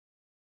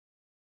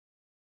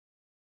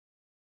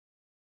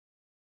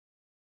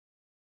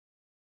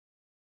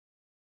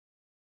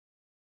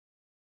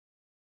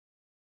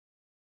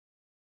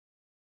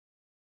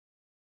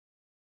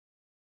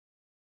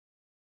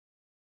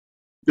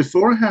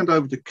before I hand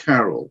over to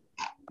Carol,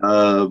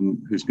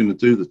 who's going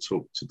to do the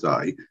talk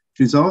today,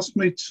 she's asked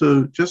me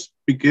to just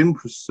begin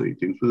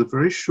proceedings with a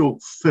very short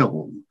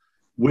film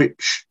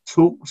which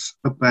talks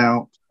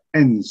about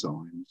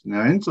enzymes.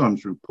 Now,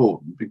 enzymes are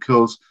important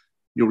because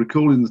you'll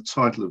recall in the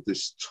title of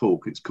this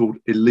talk, it's called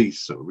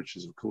ELISA, which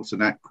is, of course, an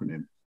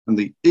acronym. And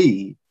the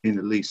E in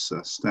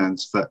ELISA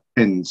stands for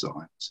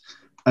enzymes.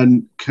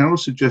 And Carol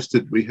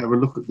suggested we have a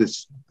look at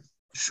this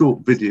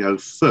short video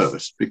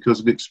first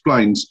because it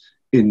explains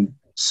in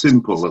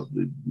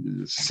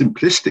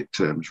simplistic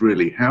terms,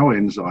 really, how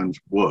enzymes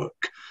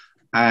work.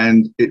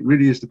 And it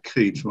really is the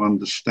key to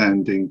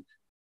understanding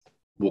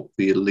what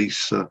the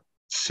ELISA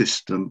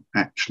system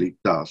actually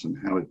does and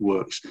how it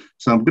works.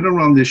 So I'm going to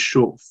run this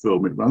short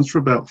film. It runs for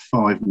about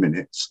 5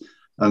 minutes.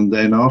 And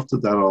then after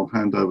that, I'll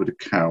hand over to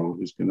Carol,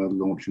 who's going to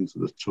launch into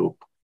the talk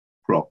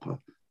proper.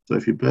 So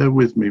if you bear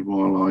with me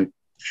while I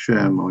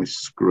share my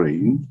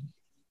screen.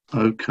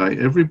 Okay,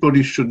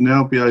 everybody should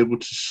now be able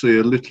to see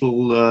a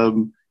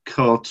little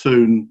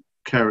cartoon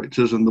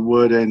characters and the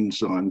word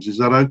enzymes. Is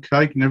that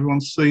okay? Can everyone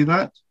see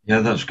that? Yeah,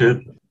 that's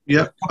good.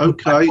 Yeah,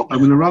 okay. I'm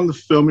going to run the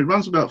film. It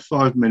runs about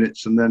 5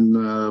 minutes and then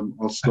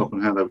I'll stop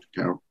and hand over to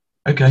Carol.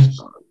 Okay.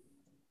 So,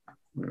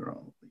 where are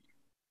we?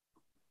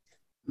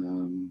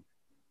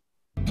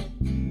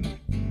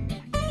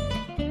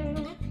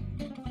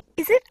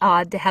 Is it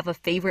odd to have a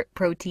favorite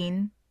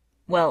protein?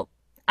 Well,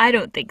 I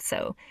don't think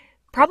so.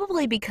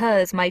 Probably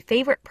because my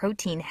favorite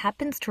protein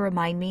happens to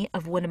remind me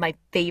of one of my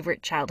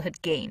favorite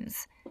childhood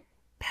games,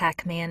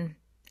 Pac-Man.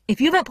 If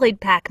you haven't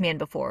played Pac-Man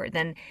before,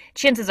 then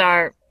chances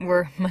are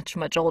we're much,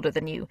 much older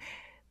than you.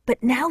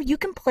 But now you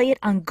can play it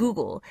on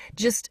Google.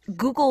 Just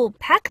Google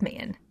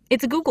Pac-Man.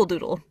 It's a Google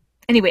Doodle.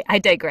 Anyway, I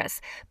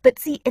digress. But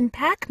see, in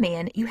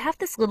Pac-Man, you have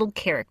this little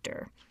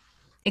character.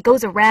 It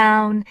goes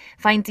around,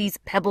 finds these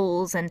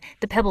pebbles, and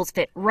the pebbles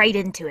fit right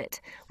into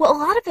it. Well, a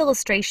lot of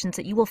illustrations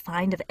that you will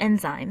find of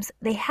enzymes,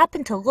 they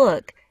happen to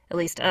look, at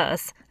least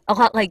us, a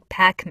lot like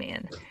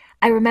Pac-Man.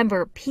 I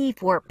remember P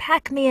for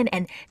Pac-Man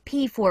and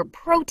P for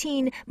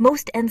protein.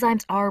 Most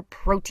enzymes are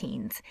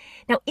proteins.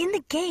 Now, in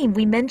the game,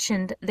 we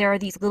mentioned there are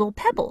these little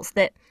pebbles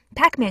that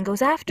Pac-Man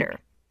goes after.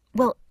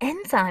 Well,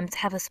 enzymes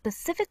have a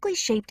specifically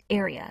shaped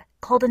area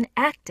called an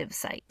active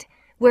site,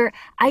 where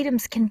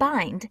items can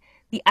bind.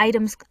 The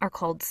items are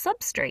called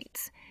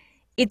substrates.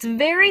 It's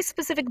very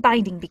specific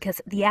binding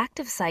because the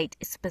active site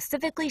is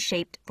specifically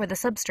shaped for the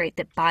substrate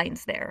that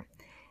binds there.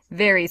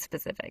 Very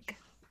specific.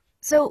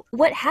 So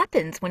what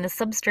happens when a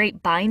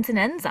substrate binds an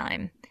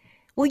enzyme?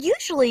 Well,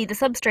 usually the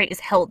substrate is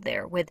held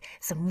there with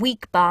some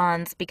weak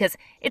bonds because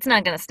it's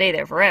not going to stay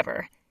there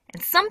forever.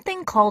 And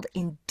something called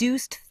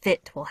induced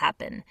fit will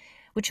happen,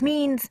 which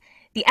means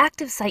the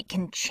active site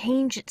can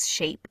change its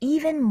shape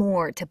even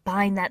more to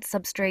bind that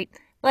substrate,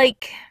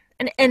 like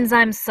an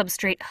enzyme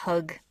substrate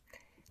hug.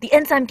 The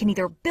enzyme can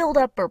either build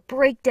up or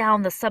break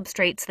down the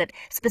substrates that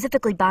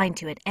specifically bind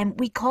to it, and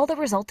we call the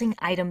resulting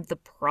item the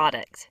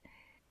product.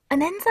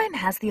 An enzyme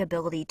has the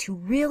ability to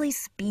really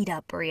speed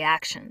up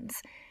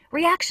reactions.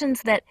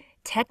 Reactions that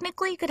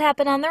technically could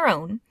happen on their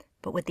own,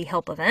 but with the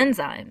help of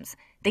enzymes,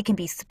 they can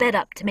be sped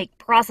up to make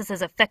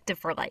processes effective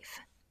for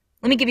life.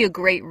 Let me give you a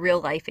great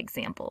real-life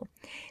example.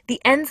 The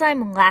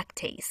enzyme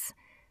lactase.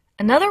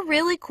 Another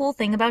really cool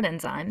thing about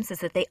enzymes is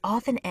that they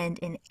often end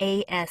in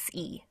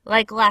ASE,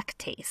 like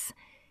lactase.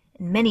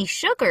 Many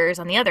sugars,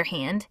 on the other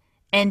hand,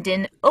 end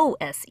in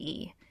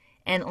OSE,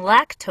 and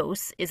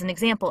lactose is an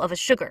example of a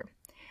sugar.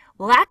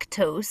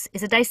 Lactose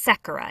is a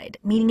disaccharide,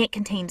 meaning it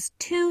contains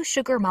 2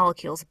 sugar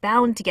molecules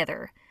bound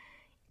together.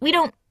 We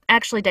don't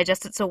actually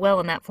digest it so well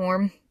in that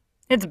form.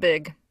 It's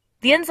big.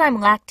 The enzyme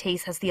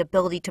lactase has the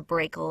ability to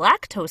break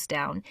lactose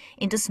down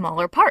into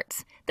smaller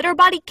parts that our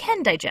body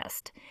can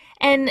digest.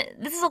 And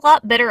this is a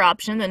lot better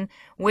option than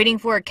waiting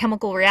for a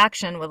chemical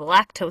reaction with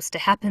lactose to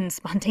happen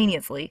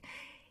spontaneously.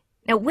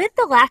 Now, with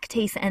the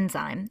lactase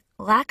enzyme,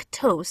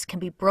 lactose can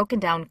be broken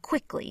down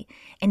quickly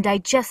and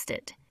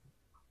digested.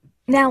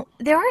 Now,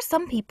 there are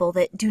some people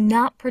that do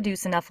not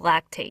produce enough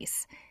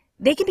lactase.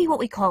 They can be what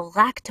we call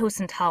lactose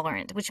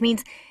intolerant, which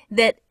means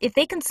that if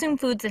they consume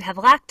foods that have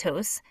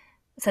lactose,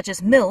 such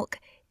as milk,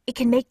 it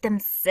can make them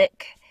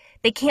sick.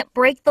 They can't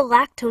break the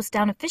lactose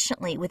down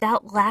efficiently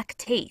without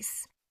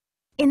lactase.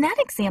 In that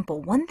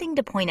example, one thing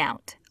to point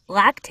out,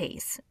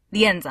 lactase,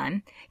 the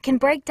enzyme, can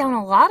break down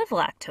a lot of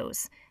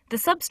lactose, the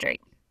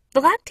substrate.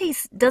 The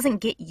lactase doesn't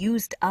get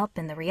used up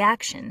in the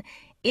reaction.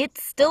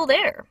 It's still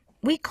there.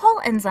 We call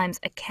enzymes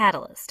a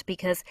catalyst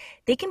because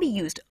they can be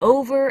used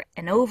over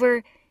and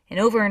over and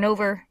over and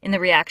over in the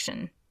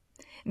reaction.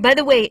 By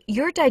the way,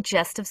 your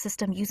digestive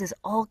system uses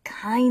all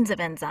kinds of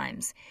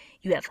enzymes.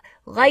 You have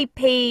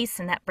lipase,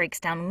 and that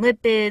breaks down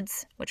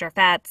lipids, which are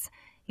fats.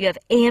 You have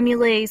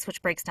amylase,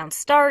 which breaks down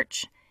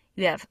starch.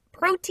 You have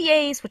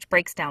protease, which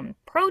breaks down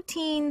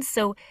proteins.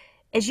 So,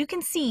 as you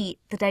can see,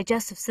 the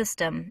digestive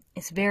system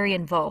is very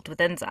involved with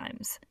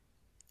enzymes.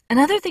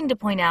 Another thing to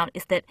point out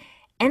is that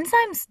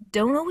enzymes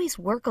don't always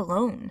work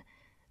alone.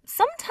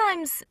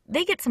 Sometimes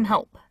they get some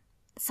help.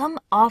 Some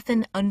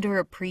often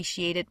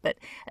underappreciated but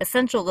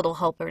essential little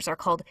helpers are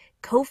called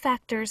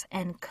cofactors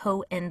and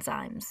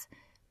coenzymes.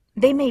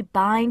 They may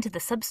bind to the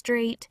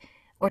substrate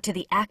or to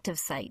the active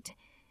site.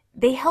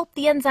 They help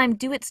the enzyme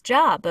do its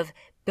job of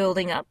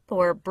building up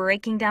or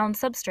breaking down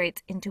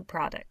substrates into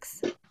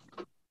products.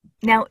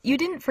 Now, you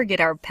didn't forget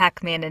our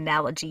Pac-Man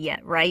analogy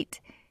yet, right?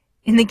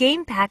 In the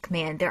game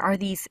Pac-Man, there are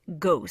these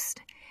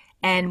ghosts,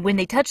 and when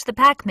they touch the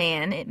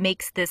Pac-Man, it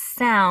makes this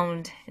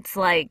sound. It's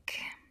like,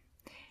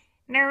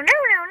 no, no, no,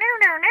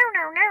 no, no, no,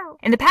 no, no.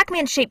 And the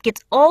Pac-Man shape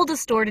gets all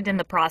distorted in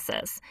the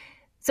process.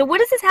 So what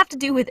does this have to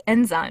do with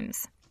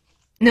enzymes?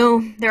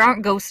 No, there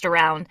aren't ghosts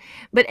around,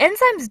 but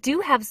enzymes do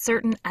have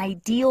certain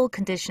ideal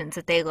conditions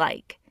that they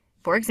like.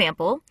 For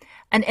example,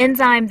 an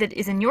enzyme that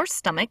is in your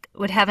stomach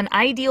would have an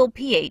ideal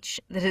pH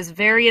that is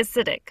very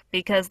acidic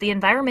because the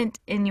environment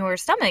in your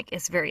stomach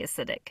is very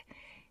acidic.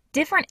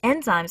 Different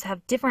enzymes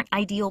have different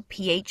ideal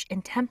pH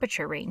and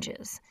temperature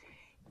ranges.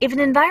 If an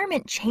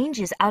environment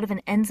changes out of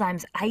an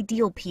enzyme's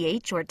ideal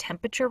pH or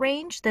temperature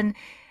range, then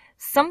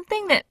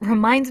something that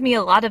reminds me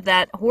a lot of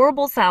that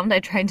horrible sound I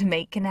tried to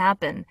make can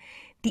happen.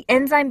 The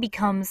enzyme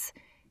becomes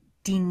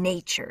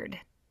denatured.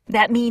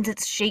 That means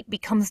its shape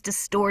becomes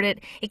distorted.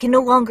 It can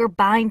no longer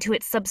bind to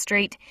its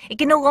substrate. It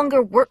can no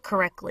longer work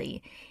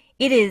correctly.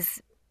 It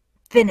is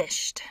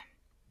finished.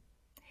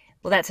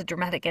 Well, that's a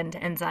dramatic end to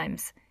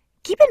enzymes.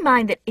 Keep in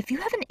mind that if you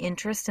have an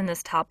interest in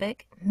this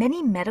topic,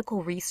 many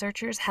medical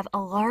researchers have a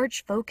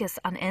large focus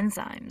on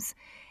enzymes.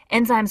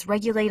 Enzymes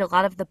regulate a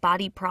lot of the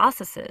body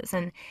processes,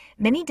 and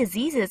many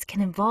diseases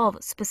can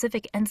involve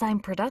specific enzyme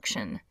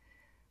production,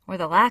 or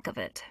the lack of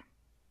it.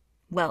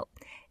 Well,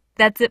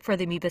 that's it for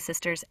the Amoeba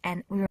Sisters,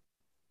 and we were...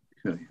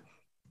 Okay.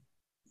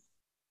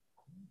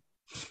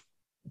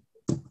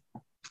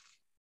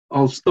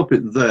 I'll stop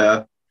it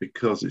there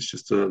because it's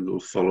just a little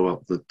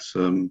follow-up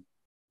that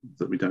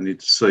we don't need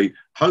to see.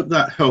 Hope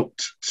that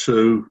helped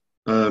to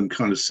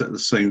kind of set the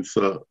scene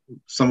for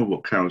some of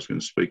what Carol's going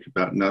to speak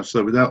about now.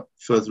 So without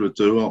further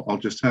ado, I'll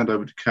just hand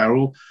over to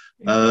Carol,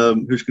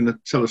 who's going to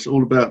tell us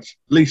all about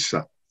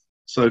ELISA.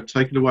 So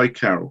take it away,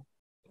 Carol.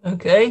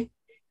 Okay.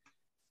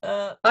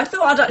 I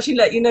thought I'd actually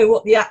let you know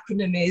what the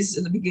acronym is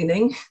at the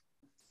beginning.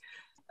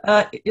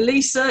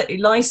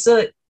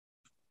 ELISA,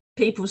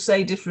 people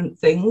say different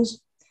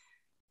things.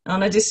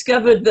 And I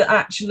discovered that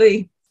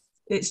actually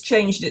it's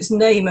changed its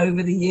name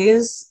over the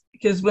years,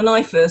 because when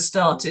I first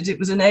started, it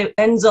was an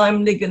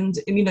enzyme ligand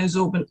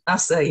immunosorbent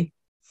assay.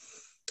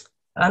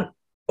 And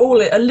a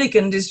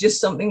ligand is just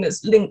something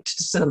that's linked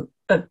to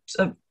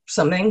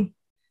something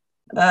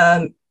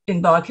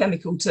in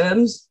biochemical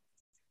terms.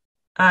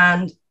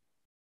 And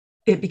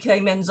it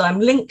became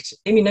enzyme-linked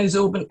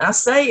immunosorbent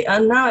assay,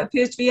 and now it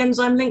appears to be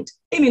enzyme-linked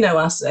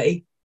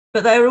immunoassay.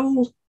 But they're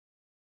all,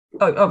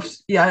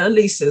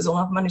 ELISAs, or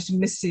I've managed to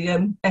miss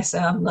the S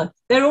out, haven't I?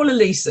 They're all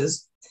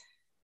ELISAs.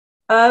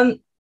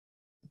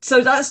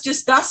 So that's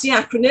the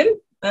acronym.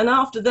 And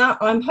after that,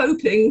 I'm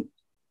hoping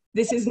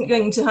this isn't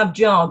going to have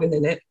jargon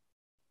in it.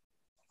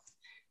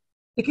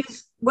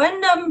 Because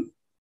when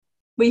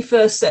we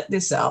first set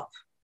this up,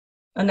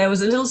 and there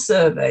was a little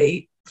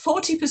survey,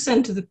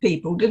 40% of the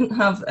people didn't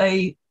have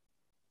I'm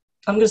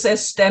going to say a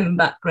STEM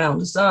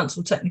background, a science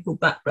or technical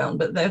background,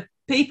 but they're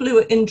people who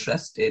are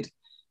interested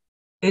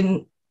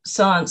in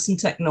science and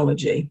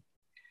technology.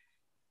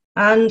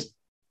 And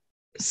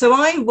so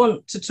I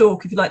want to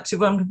talk, if you like, to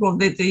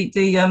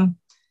the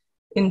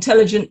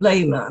intelligent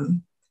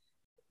layman.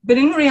 But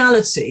in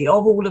reality,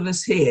 of all of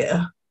us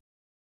here,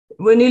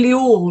 we're nearly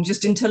all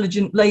just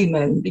intelligent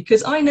laymen,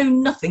 because I know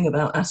nothing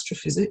about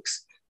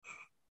astrophysics.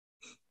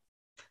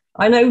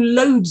 I know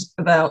loads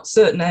about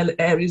certain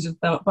areas of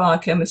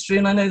biochemistry,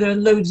 and I know there are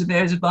loads of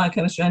areas of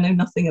biochemistry I know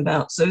nothing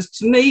about. So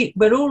to me,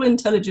 we're all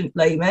intelligent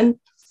laymen,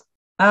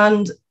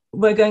 and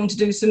we're going to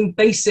do some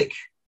basic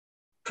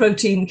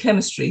protein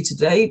chemistry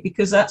today,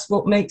 because that's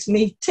what makes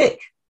me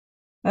tick.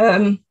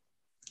 I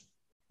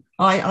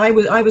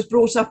was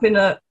brought up in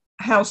a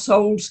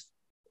household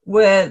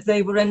where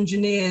they were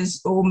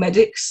engineers or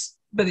medics,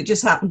 but it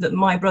just happened that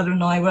my brother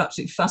and I were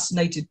absolutely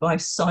fascinated by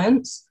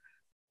science.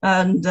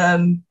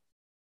 And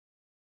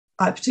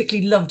I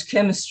particularly loved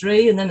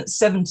chemistry, and then at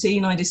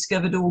 17 I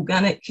discovered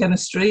organic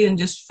chemistry and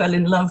just fell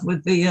in love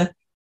with the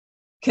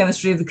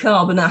chemistry of the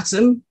carbon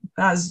atom,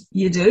 as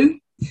you do,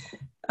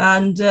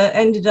 and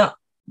ended up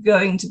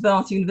going to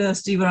Bath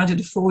University, where I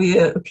did a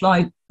 4-year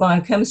applied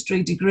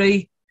biochemistry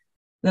degree.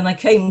 Then I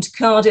came to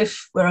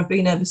Cardiff, where I've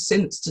been ever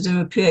since, to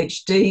do a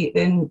PhD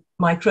in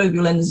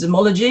microbial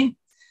enzymology.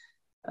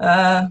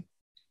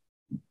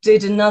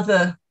 Did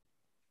another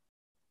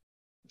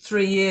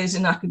 3 years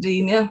in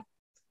academia.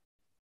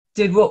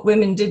 Did what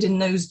women did in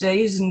those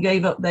days and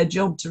gave up their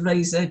job to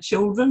raise their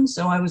children.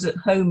 So I was at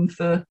home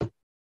for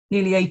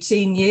nearly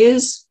 18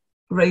 years,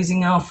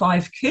 raising our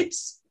 5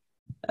 kids.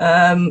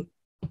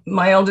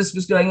 My eldest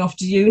was going off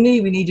to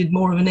uni. We needed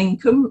more of an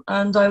income,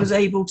 and I was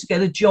able to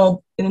get a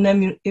job in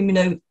an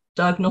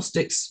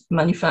immunodiagnostics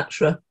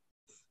manufacturer,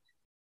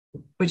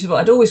 which is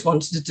what I'd always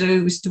wanted to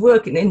do, was to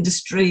work in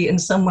industry and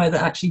somewhere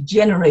that actually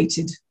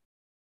generated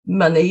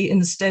money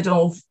instead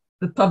of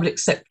the public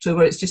sector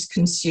where it's just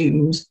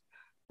consumed.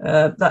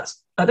 I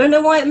don't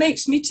know why it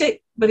makes me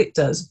tick, but it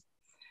does.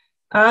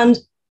 And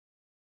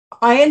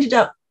I ended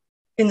up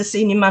in the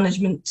senior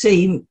management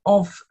team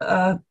of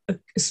a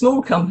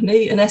small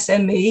company, an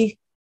SME,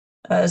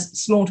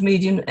 small to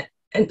medium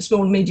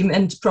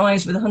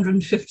enterprise with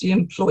 150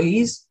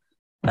 employees.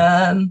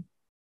 And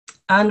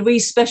we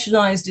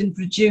specialised in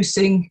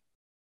producing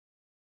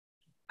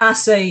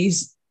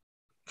assays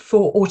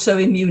for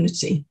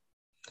autoimmunity,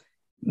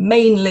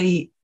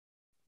 mainly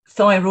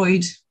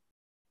thyroid,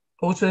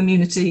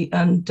 autoimmunity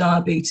and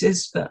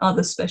diabetes, but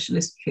other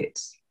specialist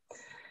kits.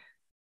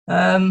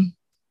 And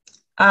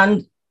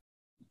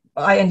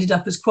I ended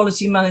up as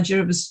quality manager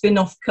of a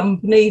spin-off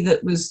company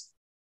that was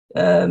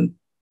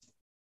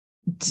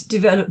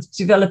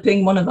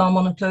developing one of our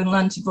monoclonal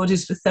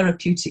antibodies for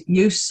therapeutic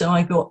use. So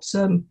I got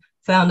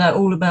found out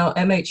all about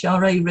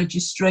MHRA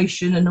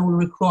registration and all the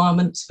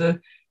requirements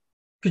for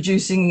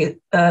producing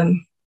the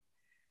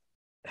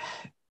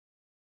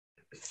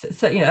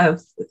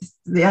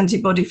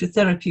antibody for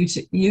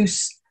therapeutic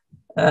use.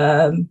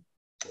 And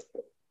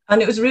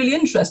it was really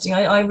interesting.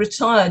 I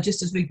retired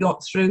just as we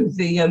got through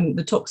the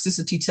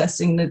toxicity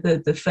testing,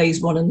 the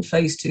phase 1 and the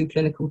phase 2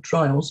 clinical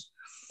trials.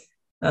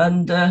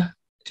 And to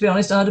be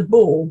honest, I had a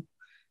ball.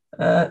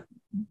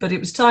 But it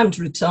was time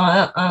to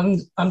retire,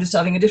 and I'm just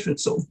having a different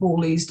sort of ball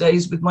these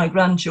days with my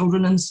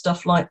grandchildren and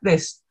stuff like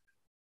this.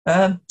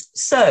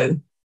 So,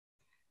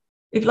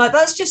 if like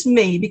that's just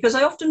me, because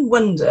I often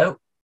wonder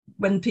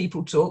when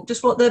people talk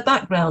just what their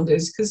background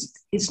is, because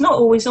it's not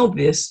always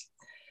obvious.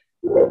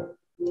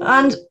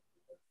 And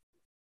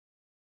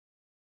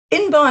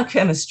in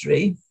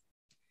biochemistry,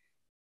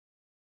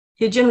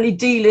 you're generally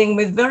dealing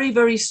with very,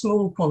 very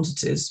small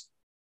quantities,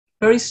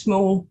 very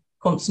small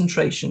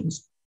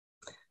concentrations.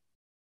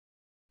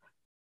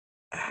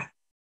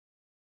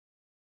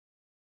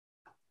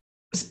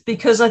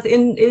 Because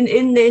in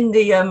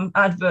the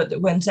advert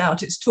that went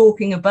out, it's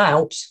talking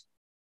about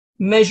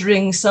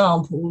measuring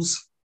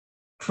samples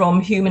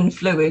from human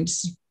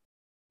fluids,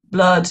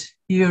 blood,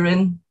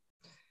 urine,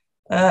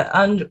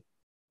 and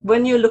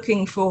when you're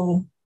looking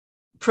for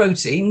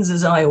proteins,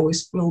 as I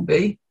always will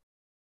be,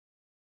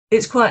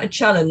 it's quite a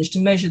challenge to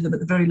measure them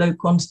at the very low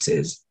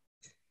quantities.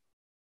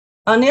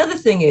 And the other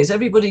thing is,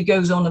 everybody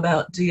goes on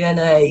about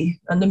DNA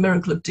and the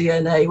miracle of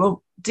DNA.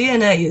 Well,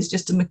 DNA is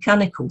just a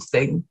mechanical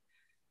thing.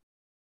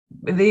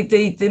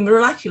 The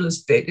miraculous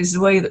bit is the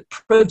way that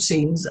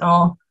proteins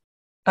are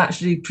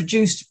actually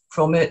produced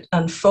from it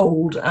and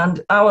fold,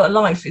 and our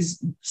life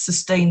is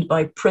sustained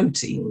by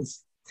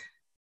proteins.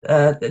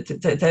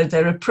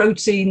 There are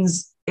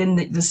proteins in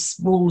the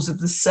walls of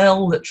the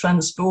cell that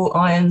transport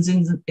ions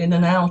in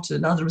and out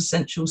and other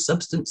essential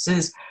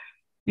substances.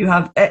 You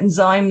have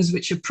enzymes,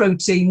 which are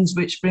proteins,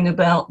 which bring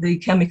about the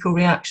chemical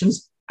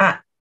reactions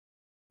at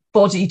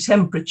body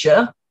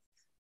temperature.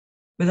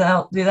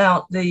 Without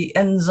the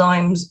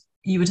enzymes,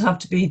 you would have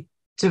to be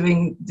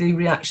doing the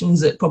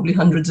reactions at probably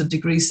hundreds of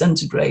degrees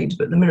centigrade.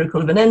 But the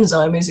miracle of an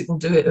enzyme is it will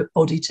do it at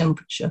body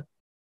temperature.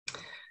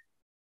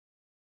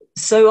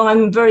 So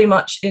I'm very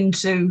much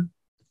into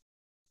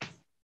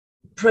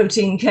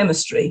protein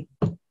chemistry.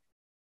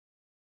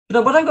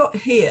 But what I've got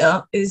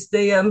here is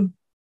the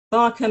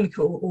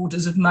biochemical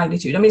orders of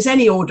magnitude. I mean, it's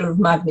any order of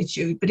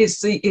magnitude, but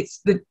it's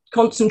the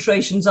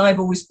concentrations I've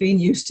always been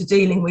used to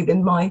dealing with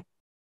in my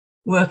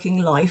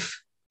working life.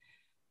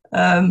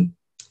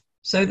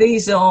 So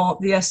these are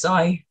the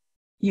SI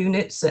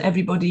units that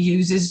everybody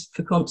uses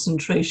for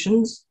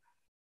concentrations,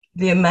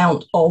 the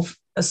amount of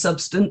a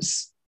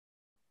substance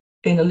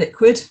in a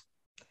liquid.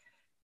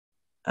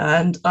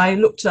 And I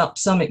looked up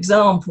some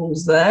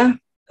examples there.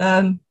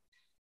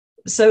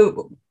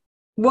 So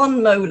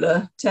 1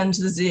 molar, 10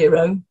 to the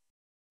 0.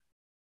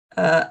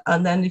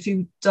 And then if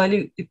you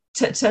dilute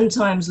 10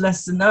 times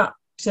less than that,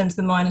 10 to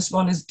the minus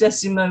 1 is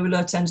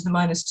decimolar, 10 to the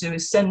minus 2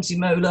 is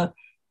centimolar.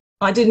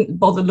 I didn't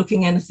bother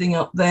looking anything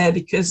up there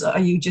because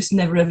you just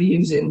never ever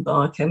use it in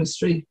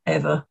biochemistry,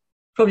 ever.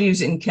 Probably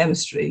use it in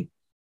chemistry.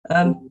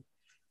 Then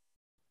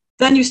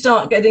you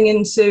start getting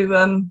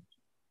into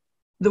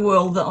the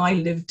world that I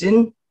lived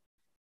in.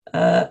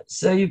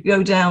 So you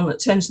go down at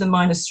 10 to the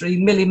minus 3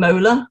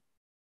 millimolar.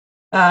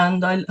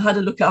 And I had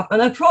a look up,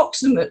 and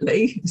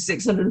approximately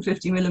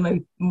 650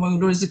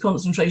 millimolar is the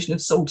concentration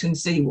of salt in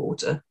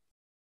seawater.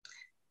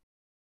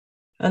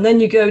 And then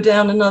you go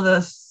down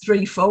another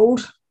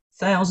threefold,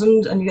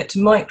 1,000, and you get to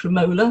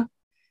micromolar.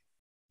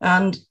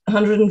 And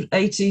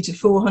 180 to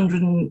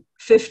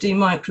 450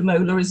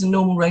 micromolar is the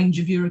normal range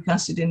of uric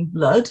acid in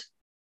blood.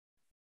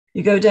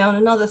 You go down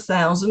another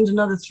 1,000,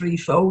 another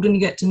threefold, and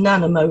you get to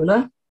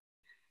nanomolar.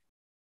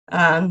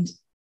 And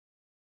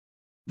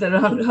there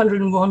are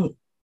 101,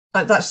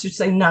 that should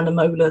say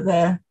nanomolar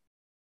there,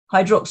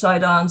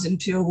 hydroxide ions in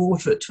pure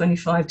water at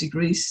 25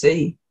 degrees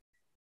C.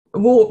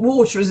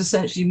 Water is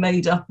essentially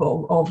made up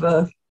of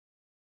OH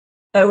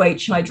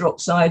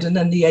hydroxide and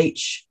then the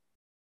H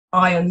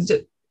ions.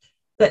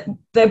 They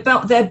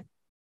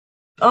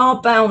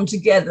are bound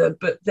together,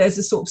 but there's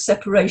a sort of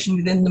separation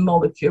within the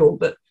molecule.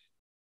 But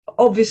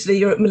obviously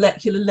you're at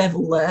molecular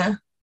level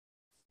there.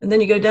 And then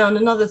you go down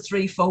another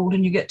threefold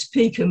and you get to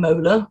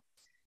picomolar,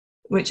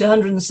 which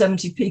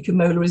 170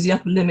 picomolar is the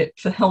upper limit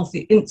for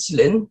healthy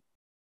insulin.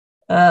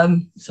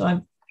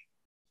 So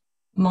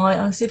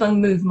I'll see if I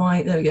can move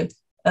there we go.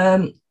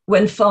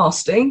 When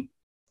fasting.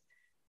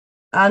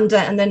 And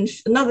then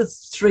another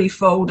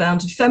threefold down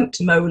to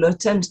femtomolar,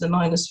 10 to the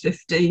minus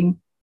 15.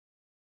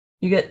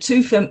 You get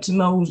 2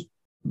 femtomoles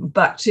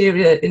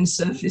bacteria in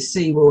surface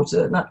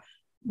seawater. Now,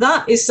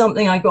 that is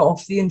something I got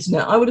off the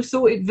internet. I would have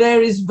thought it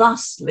varies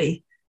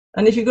vastly.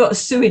 And if you've got a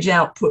sewage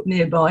output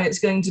nearby, it's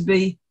going to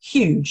be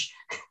huge.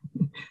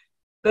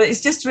 But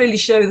it's just to really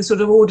show the sort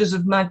of orders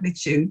of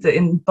magnitude that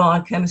in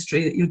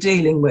biochemistry that you're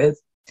dealing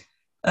with.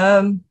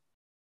 Let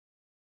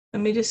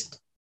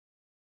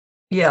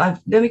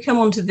me come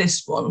on to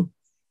this one.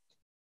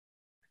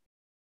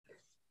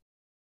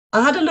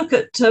 I had a look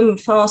at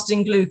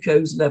fasting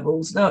glucose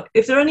levels. Now,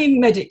 if there are any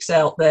medics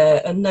out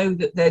there and know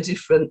that they're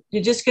different,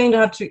 you're just going to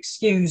have to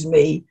excuse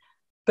me.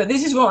 But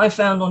this is what I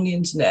found on the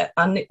internet,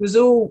 and it was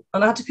all,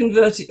 and I had to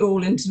convert it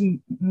all into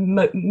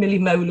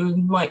millimolar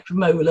and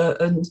micromolar,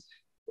 and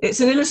it's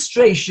an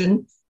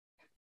illustration.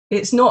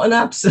 It's not an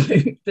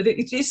absolute, but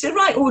it's the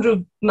right order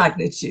of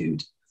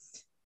magnitude.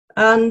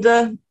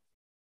 And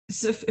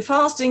so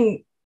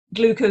fasting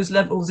glucose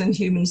levels in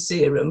human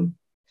serum,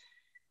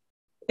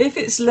 if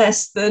it's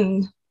less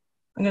than,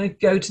 I'm going to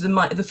go to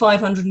the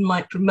 500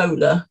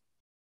 micromolar,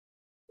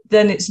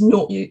 then it's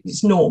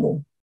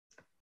normal.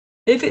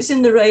 If it's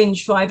in the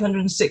range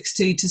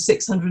 560 to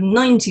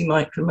 690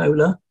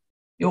 micromolar,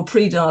 you're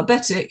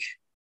pre-diabetic.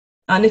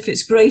 And if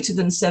it's greater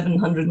than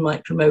 700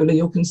 micromolar,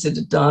 you're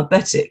considered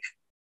diabetic.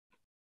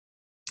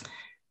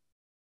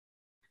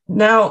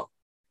 Now,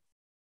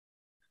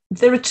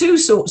 there are two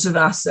sorts of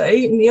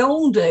assay. In the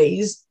old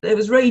days, there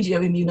was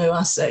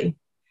radioimmunoassay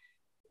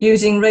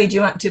using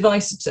radioactive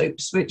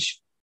isotopes, which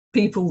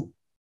people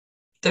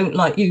don't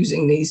like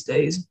using these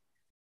days,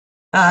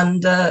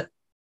 and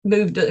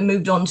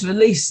moved on to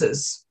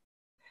ELISAs.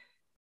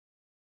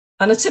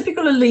 And a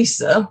typical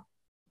ELISA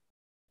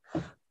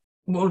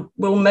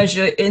will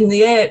measure in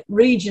the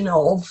region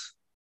of,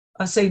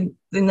 I say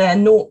in there,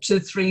 0 to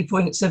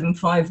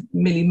 3.75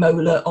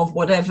 millimolar of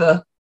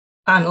whatever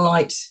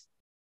analyte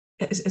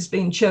has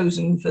been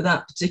chosen for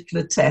that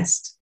particular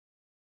test.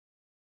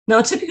 Now,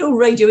 a typical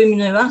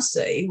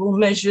radioimmunoassay will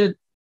measure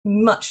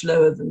much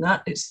lower than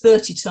that. It's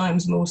 30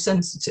 times more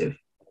sensitive.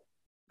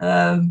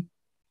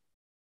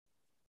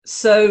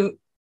 So,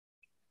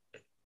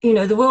 you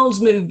know, the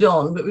world's moved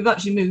on, but we've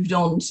actually moved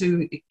on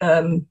to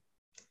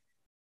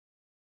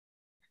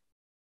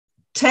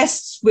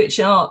tests which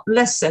are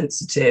less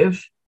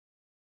sensitive.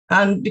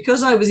 And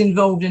because I was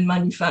involved in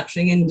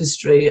manufacturing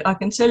industry, I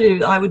can tell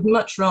you I would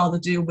much rather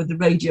deal with the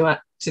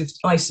radioactive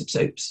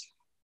isotopes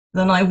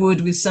than I would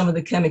with some of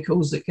the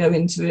chemicals that go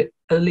into it,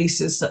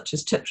 ELISAs such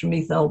as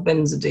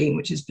tetramethylbenzidine,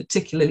 which is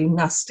particularly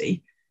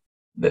nasty,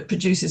 but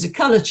produces a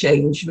colour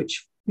change,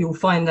 which you'll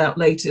find out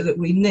later that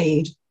we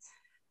need.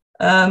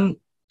 So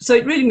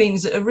it really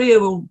means that a RIA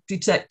will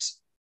detect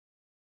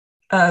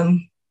at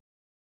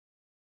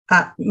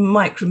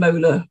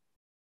micromolar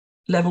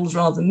levels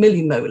rather than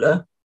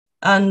millimolar,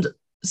 and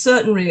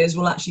certain RIAs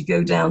will actually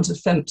go down to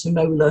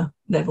femtomolar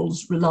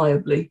levels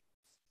reliably.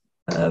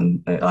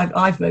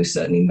 I've most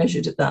certainly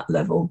measured at that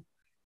level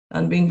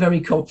and been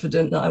very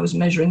confident that I was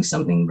measuring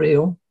something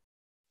real.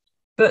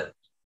 But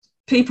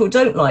people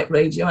don't like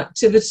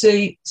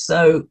radioactivity,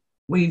 so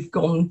we've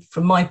gone,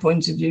 from my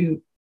point of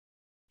view,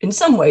 in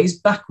some ways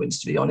backwards,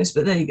 to be honest,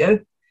 but there you go.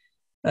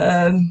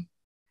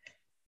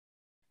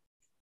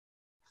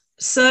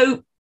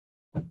 So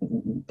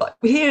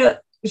here,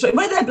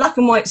 where they're black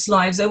and white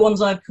slides, they're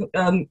ones I've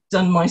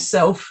done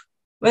myself.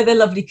 Where they're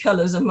lovely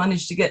colours, I've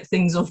managed to get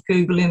things off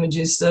Google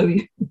Images. So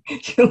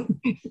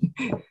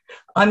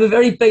I'm a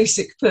very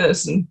basic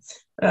person.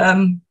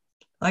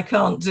 I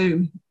can't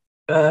do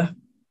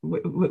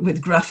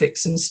with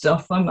graphics and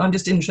stuff. I'm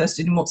just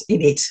interested in what's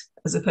in it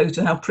as opposed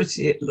to how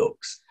pretty it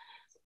looks.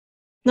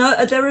 Now,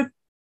 to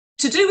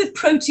do with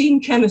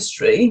protein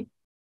chemistry,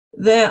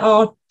 there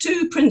are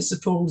two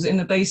principles in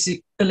a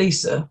basic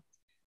ELISA.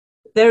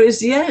 There is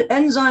the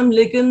enzyme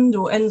ligand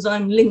or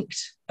enzyme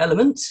linked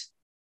element,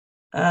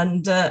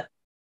 and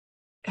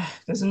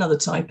there's another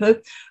typo,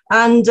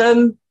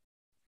 and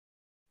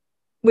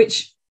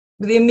which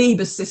the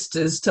Amoeba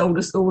sisters told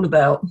us all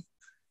about.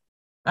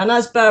 And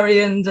as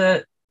Barry and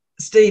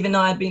Steve and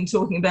I had been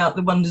talking about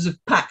the wonders of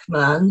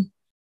Pac-Man,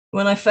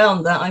 when I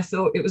found that, I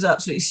thought it was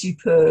absolutely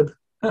superb,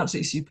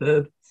 absolutely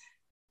superb.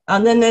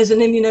 And then there's an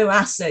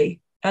immunoassay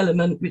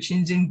element, which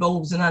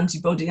involves an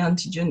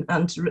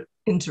antibody-antigen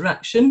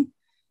interaction.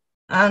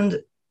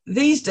 And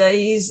these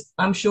days,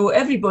 I'm sure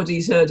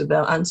everybody's heard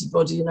about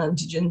antibody and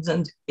antigens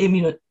and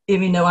immunoassay,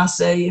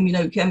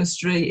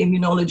 immunochemistry,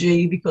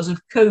 immunology because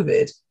of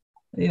COVID.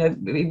 You know,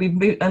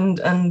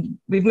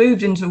 we've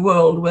moved into a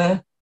world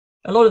where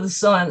a lot of the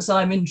science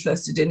I'm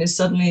interested in is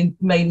suddenly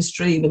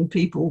mainstream, and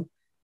people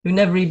who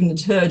never even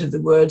had heard of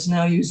the words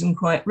now use them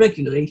quite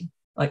regularly,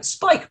 like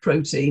spike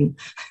protein.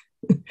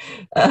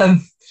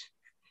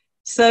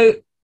 So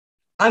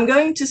I'm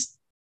going to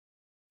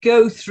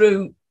go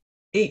through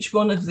each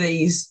one of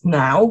these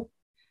now.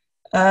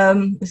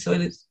 So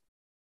it's,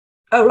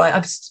 oh, right,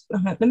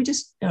 let me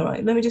just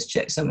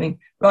check something.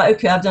 Right,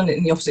 okay, I've done it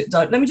in the opposite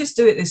direction. Let me just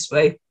do it this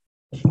way.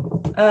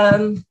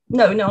 No,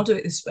 I'll do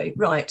it this way.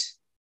 Right.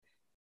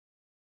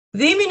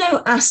 The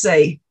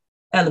immunoassay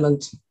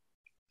element.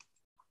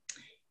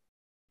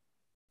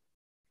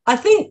 I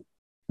think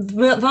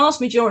the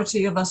vast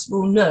majority of us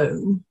will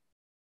know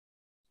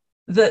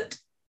that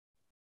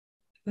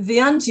the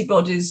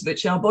antibodies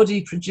which our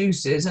body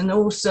produces, and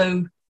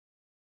also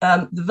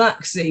the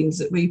vaccines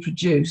that we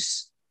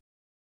produce,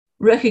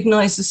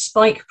 recognize the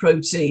spike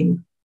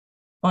protein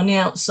on the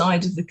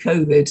outside of the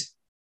COVID.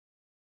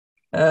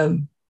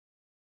 Here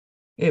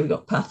we've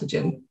got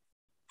pathogen.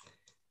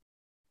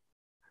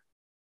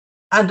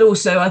 And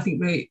also, I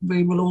think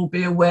we will all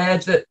be aware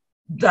that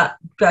that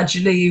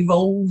gradually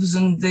evolves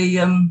and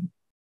the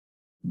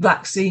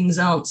vaccines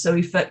aren't so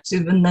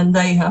effective, and then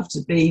they have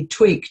to be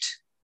tweaked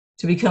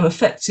to become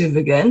effective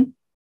again.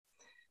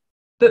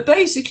 But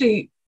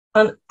basically,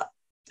 I'm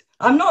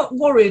not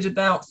worried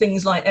about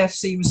things like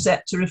FC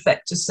receptor,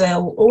 effector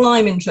cell. All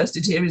I'm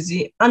interested here is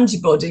the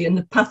antibody and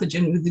the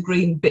pathogen with the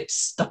green bits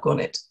stuck on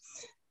it.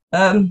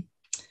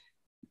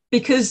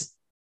 Because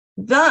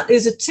that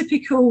is a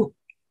typical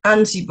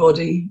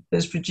antibody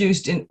that's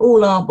produced in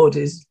all our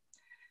bodies.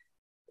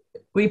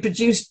 We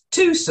produce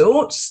two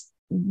sorts.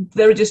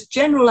 There are just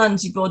general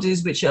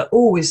antibodies which are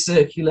always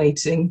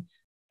circulating.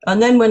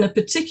 And then when a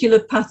particular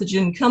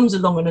pathogen comes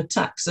along and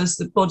attacks us,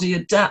 the body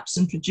adapts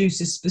and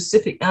produces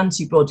specific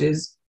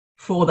antibodies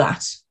for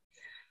that.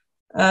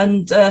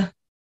 And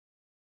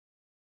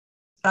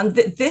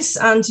this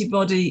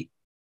antibody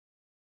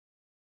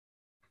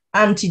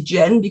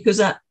antigen, because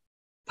that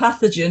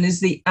pathogen is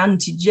the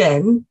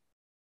antigen.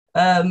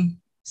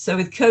 So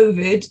with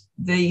COVID,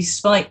 the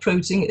spike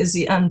protein is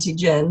the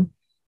antigen.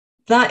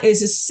 That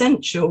is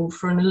essential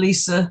for an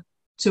ELISA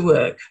to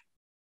work.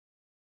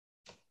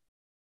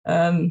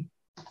 And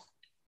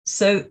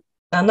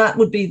that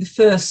would be the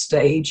first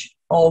stage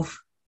of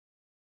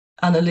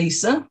an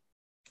ELISA.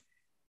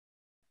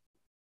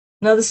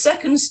 Now, the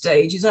second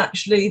stage is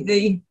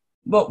actually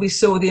what we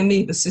saw the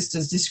Amoeba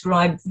sisters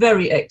describe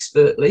very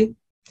expertly.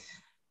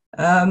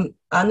 And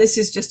this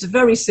is just a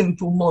very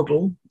simple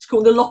model. It's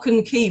called the lock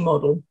and key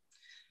model.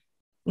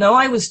 Now,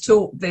 I was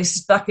taught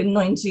this back in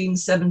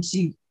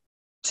 1972.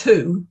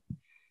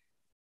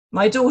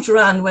 My daughter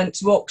Anne went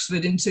to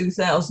Oxford in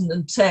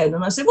 2010,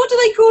 and I said, what do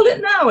they call it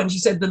now? And she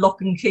said, the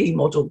lock and key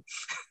model.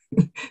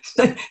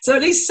 so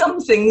at least some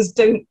things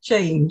don't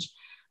change.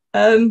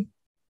 So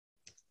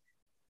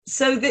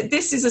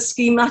this is a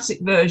schematic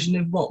version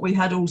of what we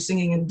had all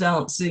singing and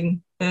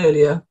dancing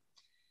earlier.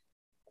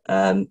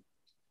 As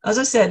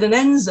I said, an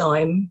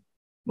enzyme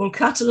will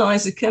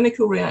catalyze a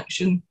chemical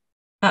reaction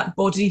at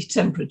body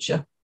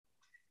temperature.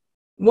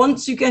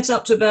 Once you get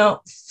up to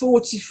about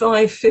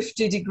 45,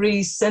 50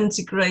 degrees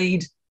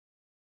centigrade,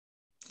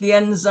 the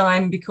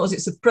enzyme, because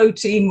it's a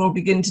protein, will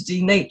begin to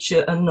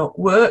denature and not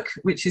work,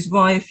 which is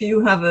why if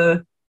you have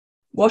a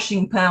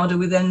washing powder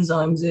with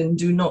enzymes in,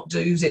 do not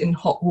use it in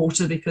hot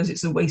water because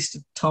it's a waste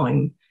of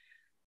time.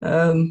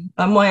 And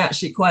why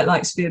actually it quite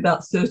likes to be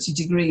about 30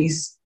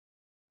 degrees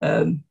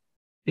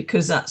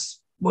because that's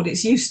what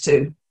it's used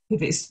to,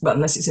 if it's, well,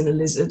 unless it's in a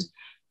lizard.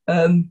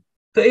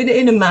 But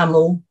in a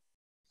mammal,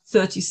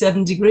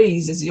 37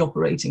 degrees is the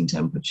operating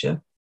temperature.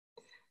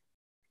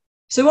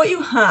 So what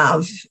you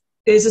have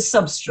is a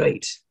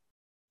substrate,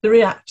 the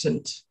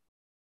reactant,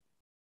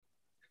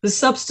 the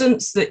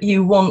substance that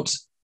you want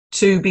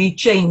to be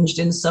changed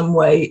in some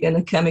way in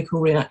a chemical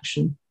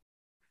reaction.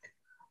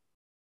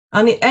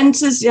 And it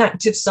enters the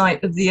active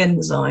site of the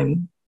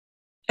enzyme.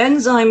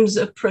 Enzymes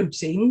are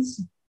proteins.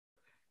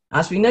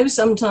 As we know,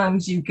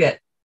 sometimes you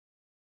get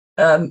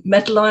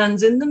metal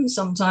ions in them,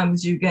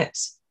 sometimes you get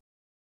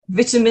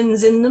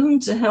vitamins in them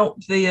to help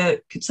the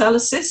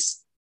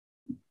catalysis.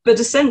 But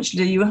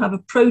essentially, you have a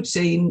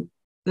protein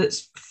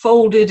that's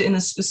folded in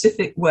a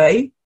specific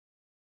way.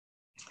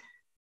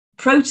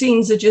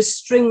 Proteins are just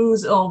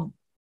strings of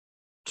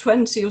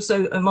 20 or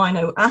so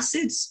amino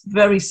acids,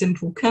 very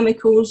simple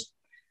chemicals,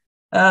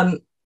 but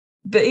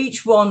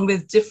each one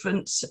with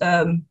different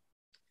sort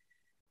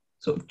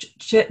of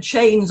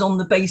chains on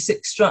the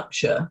basic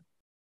structure.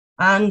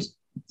 And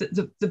for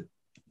the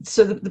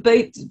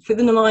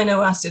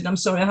amino acid, I'm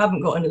sorry, I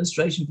haven't got an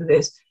illustration for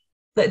this,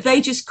 that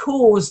they just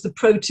cause the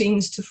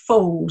proteins to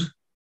fold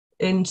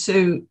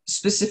into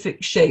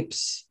specific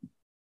shapes.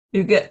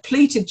 You get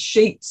pleated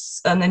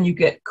sheets and then you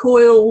get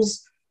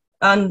coils,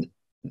 and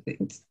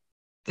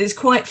it's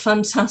quite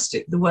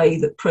fantastic the way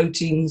that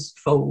proteins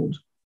fold.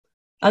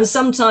 And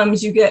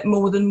sometimes you get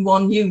more than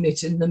one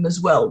unit in them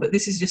as well, but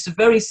this is just a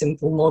very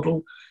simple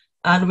model.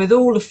 And with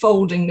all the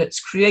folding that's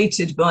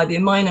created by the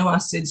amino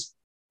acids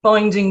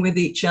binding with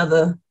each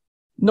other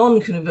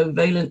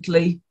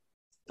non-covalently,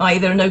 i.e.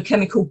 there are no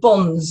chemical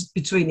bonds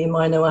between the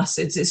amino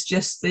acids, it's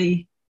just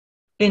the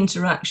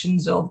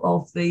interactions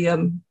of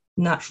the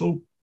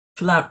natural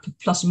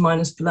plus and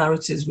minus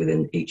polarities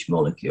within each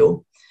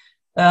molecule.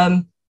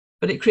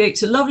 but it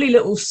creates a lovely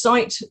little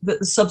site that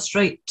the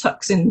substrate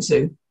tucks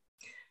into,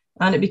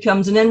 and it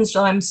becomes an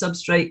enzyme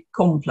substrate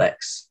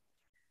complex.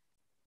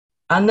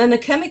 And then a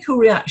chemical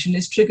reaction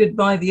is triggered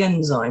by the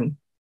enzyme.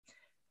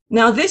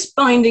 Now, this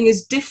binding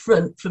is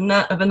different from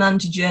that of an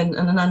antigen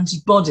and an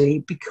antibody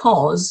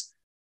because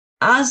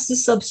as the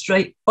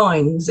substrate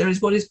binds, there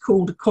is what is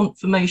called a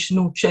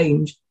conformational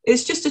change.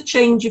 It's just a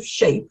change of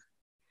shape,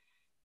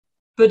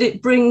 but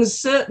it brings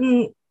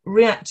certain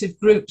reactive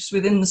groups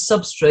within the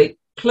substrate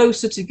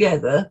closer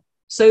together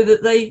so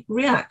that they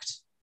react.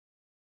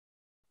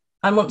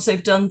 And once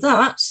they've done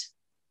that,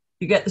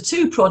 you get the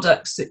two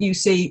products that you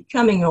see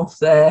coming off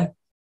there,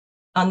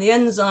 and the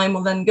enzyme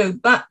will then go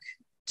back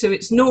to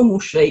its normal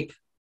shape,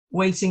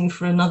 waiting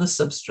for another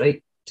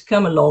substrate to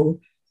come along,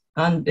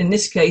 and in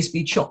this case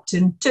be chopped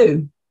in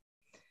two.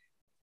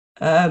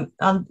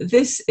 And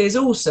this is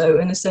also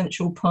an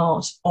essential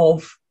part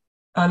of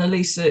an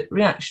ELISA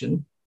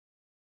reaction.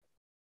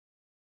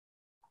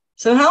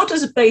 So how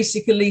does a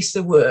basic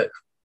ELISA work?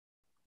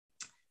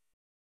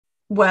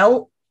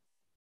 Well,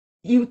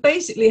 you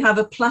basically have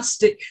a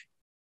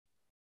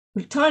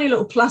tiny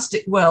little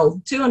plastic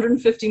well.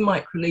 250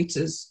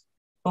 microliters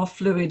of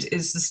fluid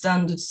is the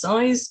standard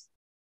size.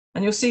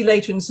 And you'll see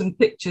later in some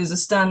pictures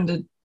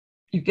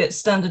you get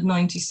standard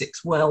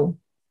 96 well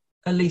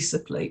ELISA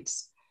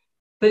plates.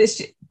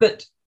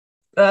 But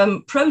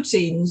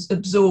proteins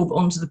absorb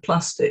onto the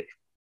plastic.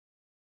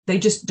 They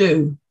just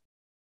do.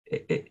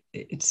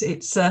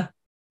 It's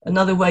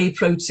another way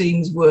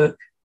proteins work.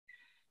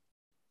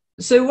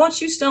 So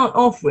what you start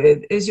off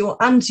with is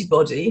your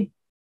antibody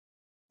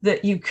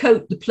that you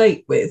coat the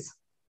plate with.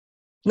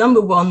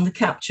 Number one, the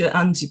capture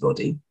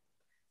antibody.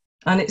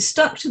 And it's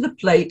stuck to the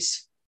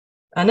plate,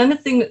 and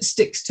anything that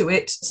sticks to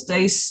it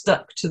stays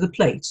stuck to the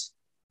plate.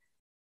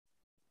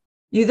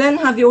 You then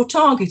have your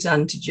target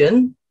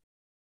antigen,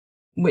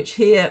 which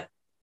here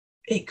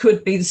it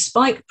could be the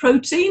spike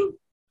protein.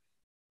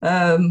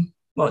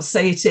 Well,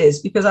 say it is,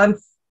 because I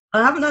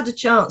haven't had a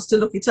chance to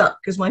look it up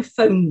because my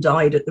phone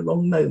died at the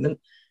wrong moment.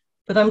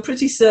 But I'm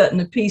pretty certain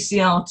a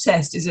PCR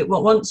test is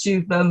once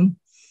you've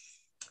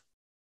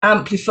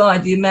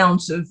amplified the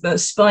amount of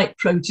spike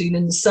protein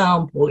in the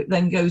sample, it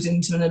then goes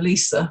into an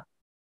ELISA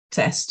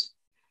test.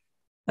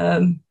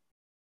 So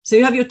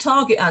you have your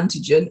target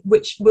antigen,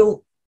 which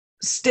will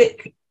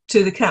stick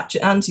to the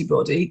capture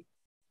antibody,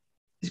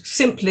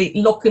 simply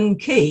lock and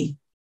key,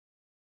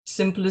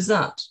 simple as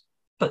that.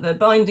 But they're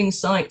binding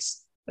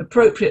sites,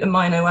 appropriate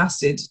amino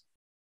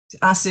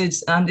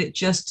acids, and it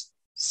just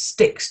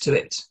sticks to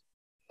it.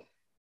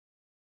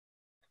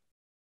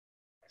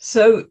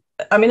 So,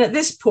 I mean, at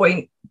this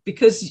point,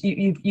 because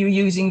you're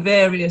using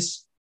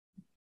various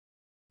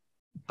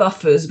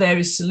buffers,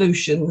 various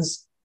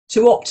solutions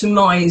to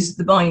optimize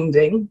the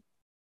binding,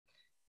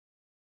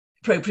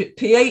 appropriate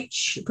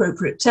pH,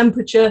 appropriate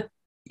temperature,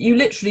 you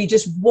literally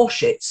just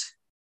wash it.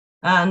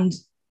 And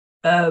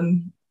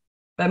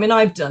I mean,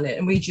 I've done it,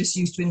 and we just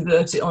used to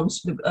invert it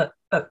onto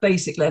at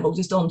basic level,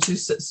 just onto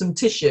some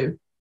tissue,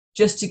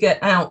 just to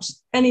get out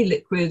any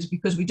liquid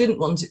because we didn't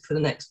want it for the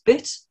next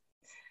bit.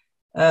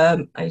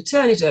 And you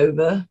turn it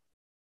over,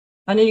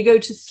 and then you go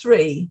to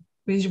 3,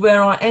 which is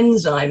where our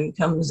enzyme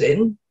comes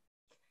in.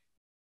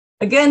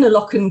 Again, a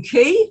lock and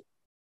key.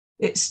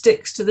 It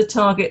sticks to the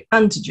target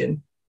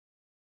antigen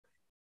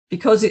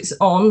because it's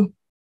on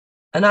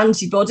an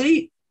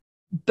antibody,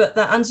 but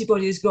that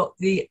antibody has got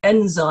the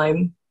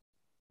enzyme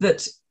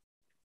that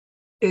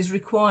is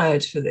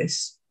required for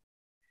this.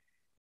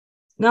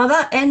 Now,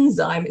 that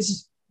enzyme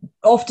is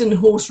often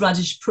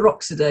horseradish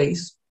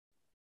peroxidase,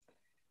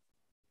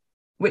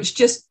 which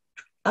just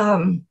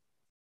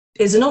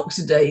is an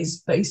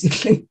oxidase,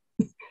 basically.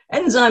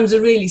 Enzymes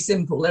are really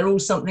simple. They're all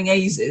something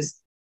ases.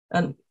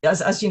 And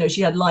as you know,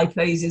 she had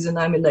lipases and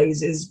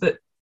amylases, but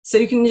so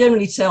you can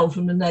generally tell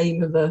from the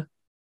name of the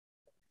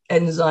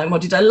enzyme.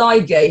 What did I?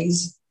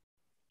 Ligase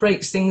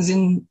breaks things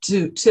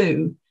into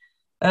two.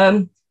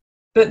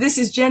 But this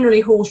is generally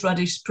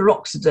horseradish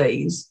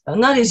peroxidase,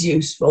 and that is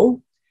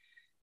useful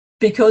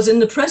because in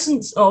the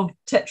presence of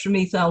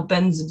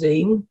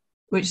tetramethylbenzidine,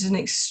 which is an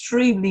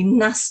extremely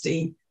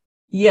nasty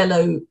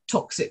yellow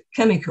toxic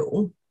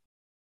chemical,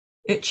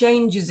 it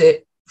changes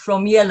it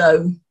from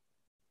yellow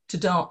to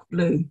dark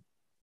blue,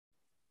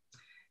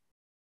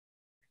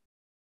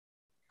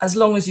 as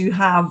long as you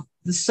have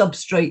the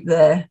substrate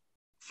there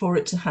for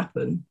it to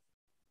happen.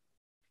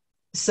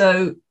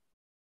 So,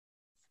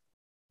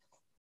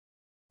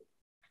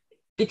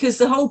 because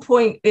the whole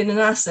point in an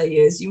assay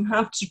is you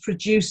have to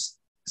produce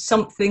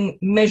something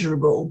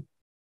measurable.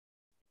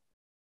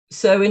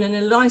 So in an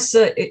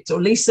ELISA,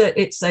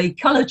 it's a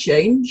colour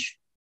change.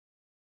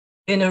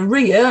 In a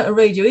RIA, a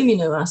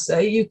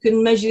radioimmunoassay, you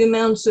can measure the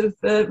amount of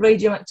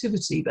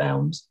radioactivity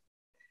bound.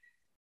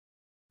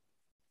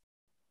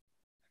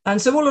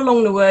 And so all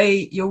along the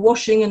way, you're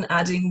washing and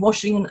adding,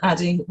 washing and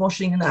adding,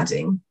 washing and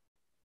adding.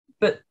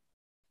 But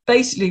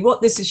basically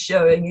what this is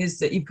showing is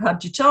that you've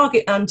had your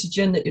target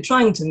antigen that you're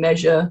trying to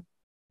measure,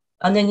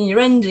 and then you're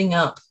ending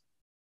up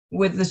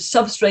with the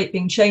substrate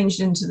being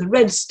changed into the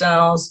red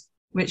stars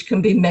which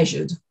can be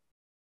measured.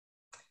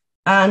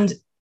 And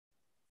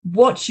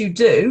what you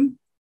do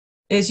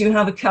is you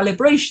have a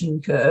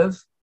calibration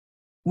curve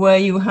where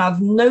you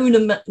have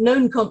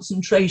known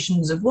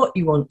concentrations of what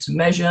you want to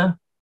measure.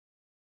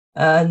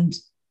 And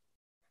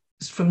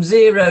from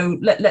 0,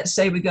 let's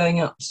say we're going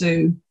up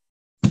to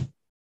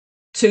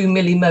 2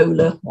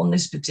 millimolar on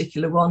this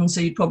particular one.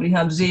 So you'd probably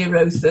have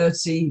 0,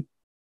 30,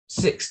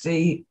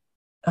 60,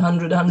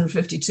 100,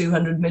 150,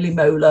 200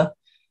 millimolar.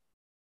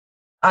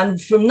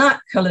 And from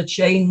that colour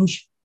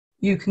change,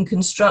 you can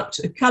construct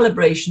a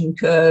calibration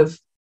curve,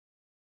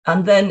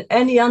 and then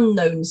any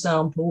unknown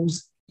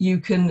samples, you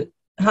can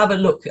have a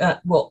look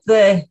at what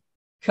their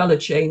colour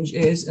change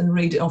is and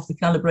read it off the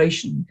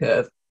calibration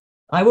curve.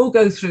 I will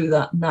go through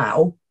that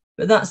now,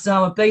 but that's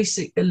how a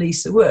basic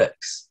ELISA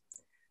works.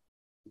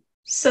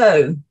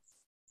 So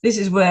this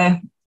is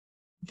where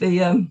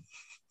the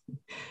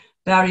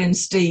Barry and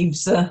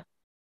Steve's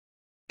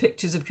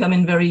pictures have come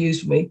in very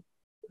usefully.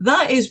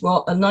 That is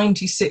what a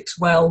 96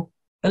 well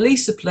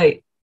ELISA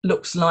plate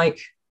looks like.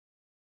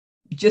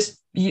 This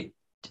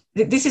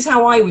is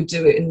how I would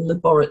do it in the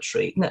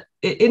laboratory. Now,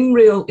 in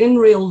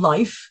real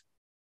life,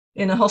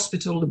 in a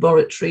hospital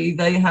laboratory,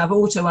 they have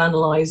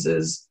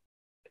auto-analyzers,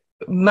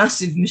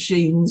 massive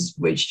machines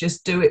which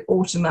just do it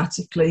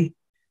automatically,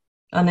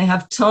 and they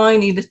have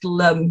tiny little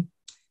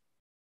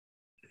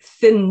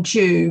thin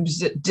tubes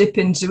that dip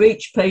into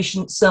each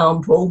patient's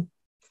sample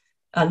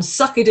and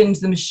suck it into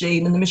the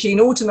machine, and the machine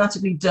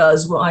automatically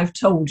does what I've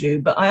told you,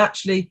 but I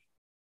actually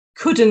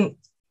couldn't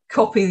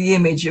copy the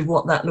image of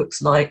what that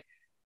looks like,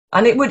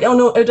 and it would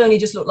only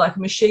just look like a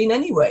machine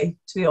anyway,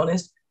 to be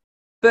honest.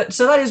 But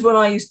so that is what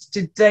I used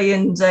to do day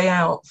in, day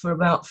out for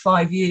about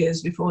 5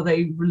 years before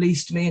they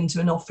released me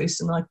into an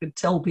office and I could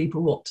tell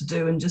people what to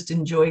do and just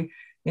enjoy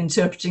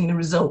interpreting the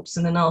results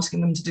and then asking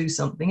them to do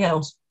something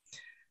else.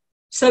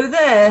 So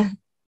there,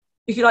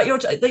 if you like, you're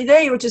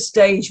at a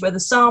stage where the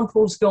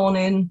sample's gone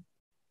in,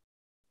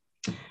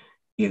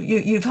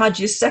 you've had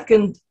your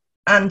second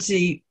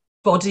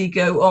antibody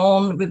go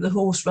on with the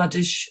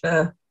horseradish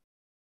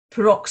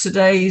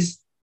peroxidase.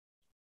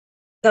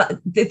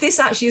 This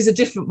actually is a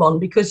different one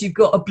because you've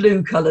got a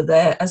blue colour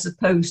there as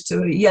opposed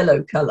to a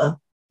yellow colour.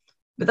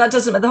 But that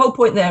doesn't matter. The whole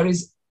point there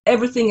is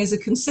everything is a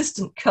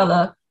consistent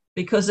colour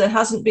because there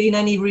hasn't been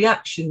any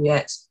reaction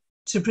yet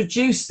to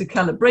produce the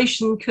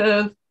calibration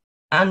curve,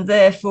 and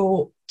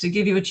therefore to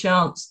give you a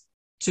chance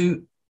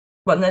to,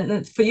 well,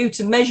 then for you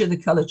to measure the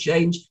colour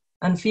change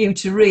and for you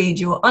to read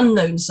your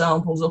unknown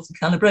samples off the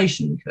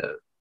calibration curve.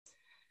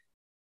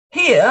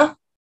 Here,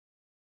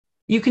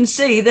 you can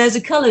see there's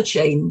a colour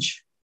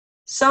change.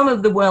 Some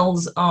of the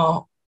wells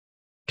are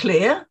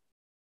clear.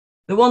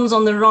 The ones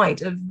on the right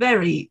are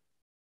very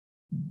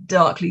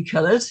darkly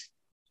coloured.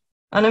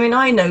 And I mean,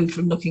 I know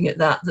from looking at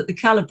that the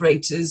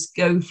calibrators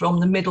go from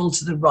the middle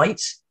to the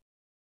right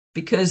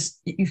because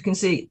you can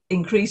see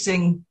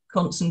increasing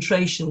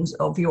concentrations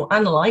of your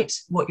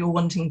analyte, what you're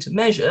wanting to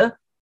measure,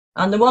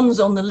 and the ones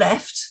on the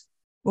left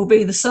will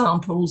be the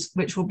samples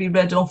which will be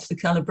read off the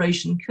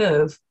calibration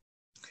curve.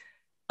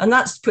 And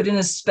that's put in a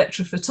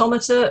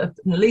spectrophotometer,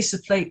 an ELISA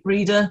plate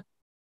reader,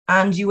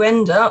 and you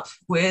end up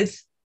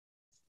with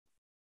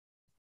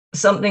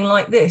something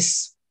like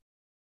this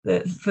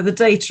for the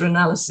data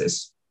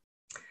analysis.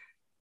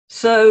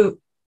 So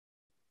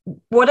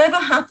whatever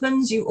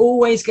happens, you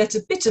always get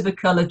a bit of a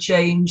colour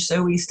change.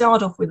 So we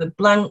start off with a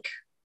blank.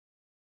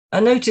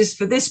 And notice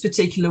for this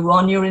particular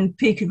one, you're in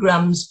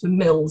picograms per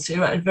mil, so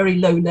you're at very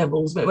low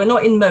levels. But we're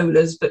not in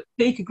molars, but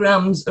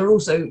picograms are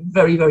also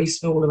very, very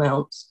small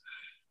amounts.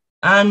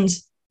 And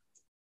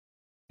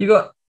you've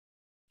got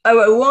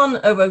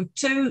 001,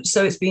 002,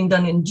 so it's been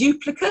done in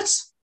duplicate.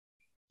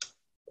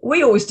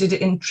 We always did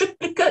it in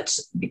triplicate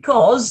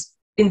because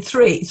in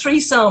three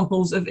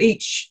samples of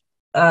each,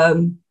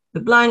 the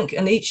blank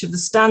and each of the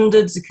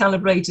standards, the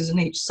calibrators in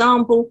each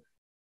sample,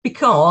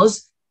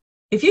 because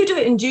if you do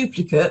it in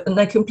duplicate and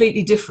they're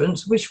completely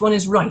different, which one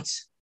is right?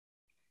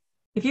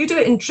 If you do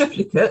it in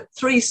triplicate,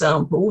 3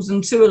 samples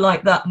and 2 are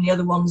like that and the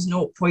other one's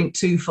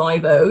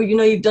 0.250, you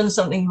know you've done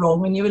something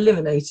wrong and you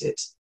eliminate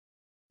it.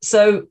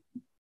 So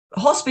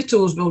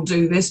hospitals will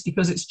do this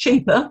because it's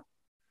cheaper,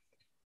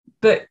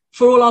 but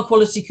for all our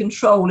quality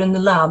control in the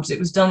labs, it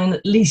was done in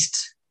at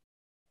least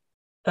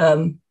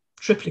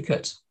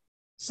triplicate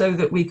so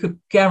that we could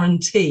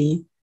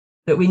guarantee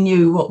that we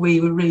knew what we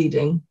were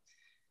reading.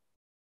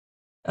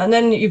 And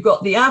then you've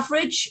got the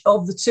average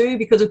of the two,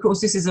 because of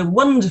course this is a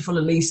wonderful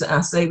ELISA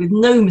assay with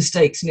no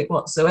mistakes in it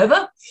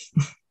whatsoever.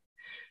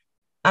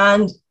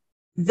 And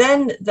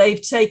then they've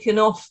taken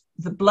off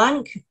the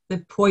blank, the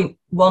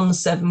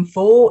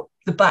 0.174,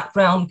 the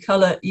background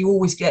colour you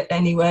always get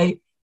anyway,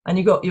 and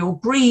you've got your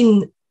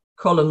green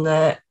column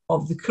there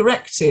of the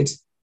corrected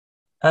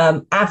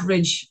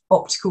average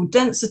optical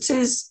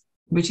densities,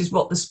 which is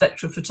what the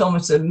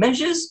spectrophotometer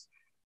measures.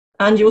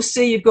 And you'll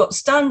see you've got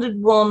standard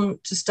 1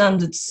 to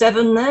standard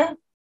 7 there.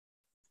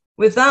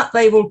 With that,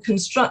 they will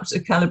construct a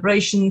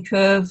calibration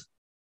curve.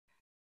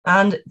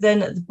 And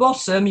then at the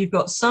bottom, you've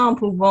got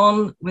sample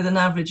 1 with an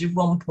average of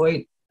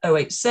 1.0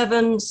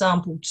 0.087,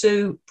 sample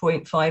 2,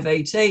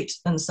 0.588,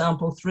 and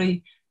sample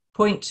 3,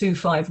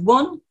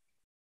 0.251.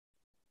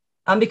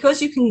 And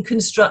because you can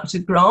construct a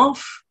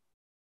graph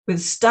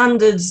with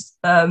standards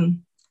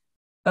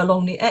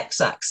along the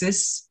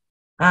x-axis,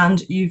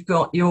 and you've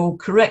got your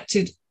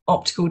corrected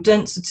optical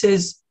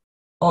densities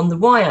on the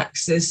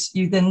y-axis,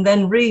 you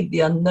then read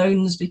the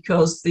unknowns,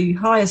 because the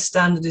highest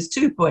standard is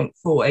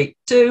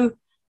 2.482,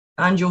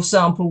 and your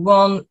sample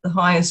 1, the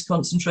highest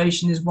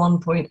concentration is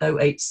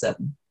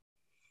 1.087.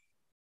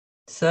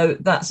 So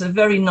that's a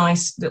very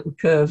nice little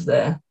curve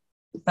there.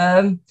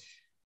 And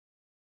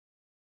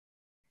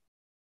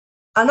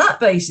that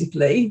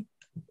basically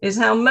is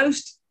how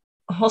most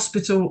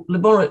hospital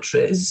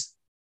laboratories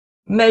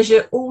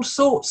measure all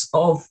sorts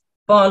of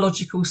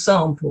biological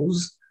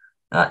samples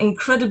at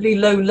incredibly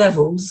low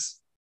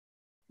levels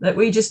that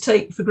we just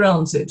take for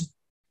granted.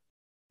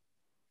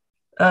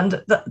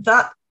 And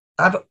that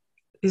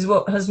is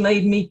what has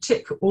made me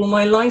tick all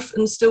my life,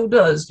 and still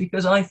does,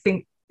 because I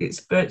think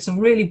it's some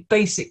really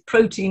basic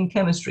protein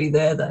chemistry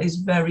there that is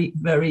very,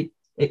 very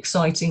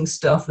exciting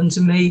stuff, and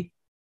to me,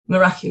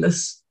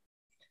 miraculous.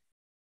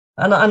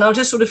 And I'll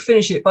just sort of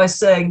finish it by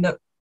saying that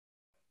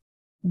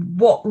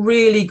what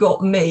really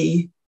got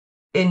me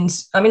in,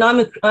 I mean,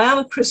 I am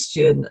a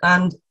Christian,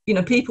 and, you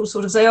know, people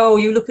sort of say, oh,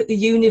 you look at the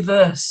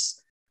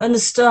universe and the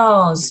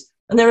stars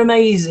and they're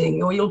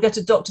amazing. Or you'll get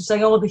a doctor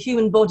saying, oh, the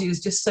human body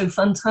is just so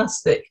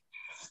fantastic.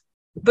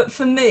 But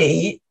for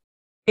me,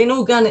 in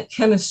organic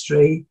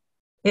chemistry,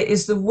 it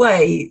is the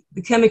way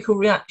the chemical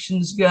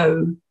reactions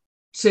go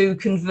to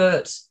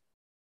convert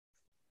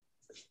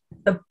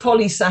a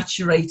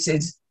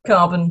polysaturated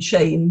carbon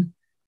chain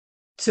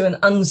to an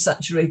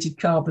unsaturated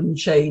carbon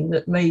chain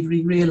that made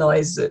me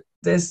realize that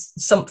there's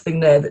something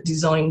there that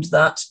designed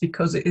that,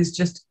 because it is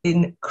just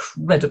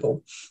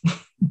incredible.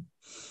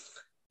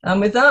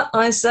 And with that,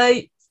 I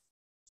say,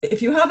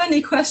 if you have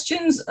any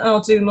questions, I'll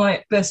do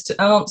my best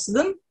to answer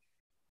them.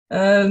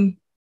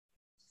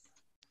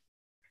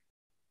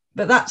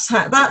 But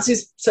that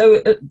is,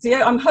 so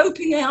I'm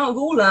hoping out of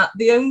all that,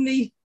 the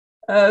only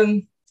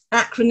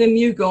acronym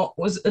you got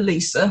was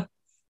ELISA,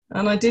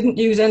 and I didn't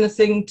use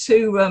anything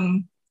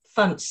too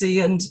fancy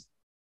and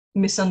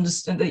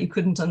misunderstand that you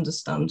couldn't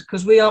understand,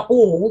 because we are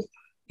all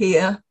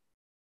here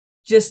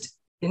just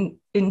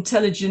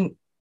intelligent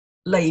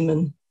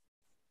laymen,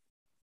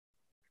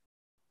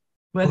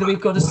 whether we've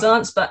got a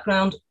science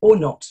background or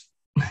not.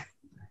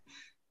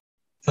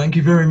 Thank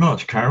you very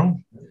much,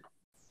 Carol.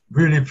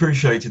 Really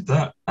appreciated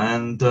that,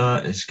 and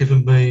it's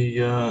given me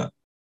an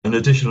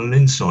additional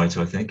insight,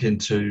 I think,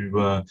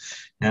 into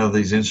how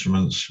these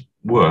instruments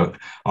work.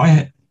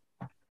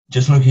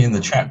 Just looking in the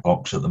chat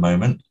box at the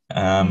moment,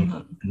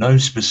 no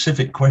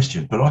specific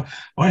question, but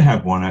I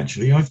have one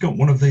actually. I've got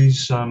one of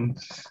these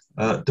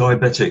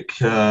diabetic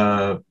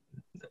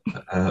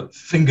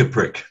finger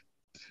prick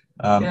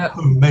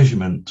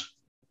measurement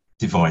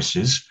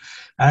devices,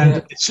 and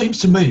it seems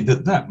to me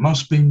that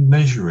must be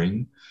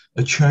measuring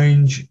a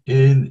change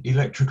in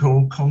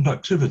electrical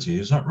conductivity.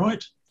 Is that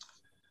right?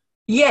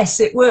 Yes,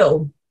 it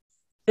will.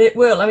 It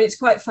will. I mean, it's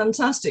quite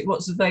fantastic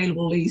what's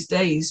available these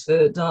days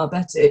for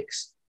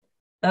diabetics.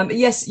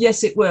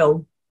 Yes, it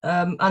will.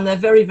 And they're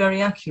very,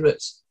 very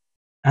accurate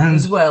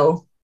as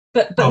well.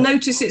 But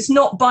notice it's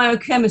not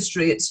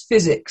biochemistry, it's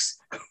physics.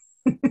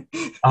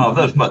 Oh,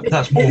 that's more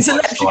it's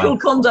electrical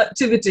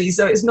conductivity,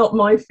 so it's not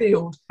my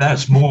field.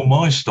 That's more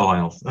my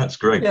style. That's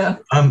great. Yeah.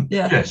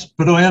 Yes,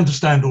 but I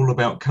understand all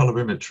about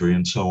colorimetry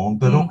and so on.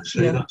 But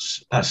obviously,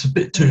 that's a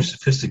bit too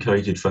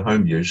sophisticated for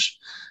home use.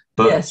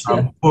 But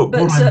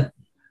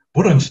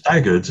what I'm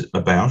staggered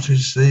about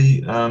is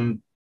the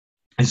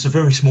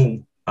very small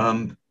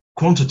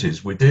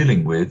quantities we're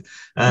dealing with,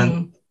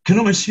 and can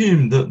I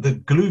assume that the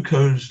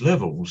glucose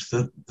levels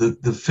that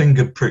the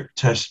finger prick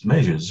test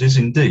measures is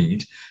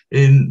indeed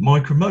in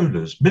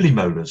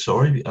millimolars?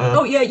 Sorry.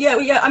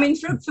 Yeah. I mean,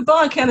 for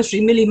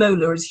biochemistry,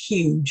 millimolar is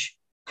huge.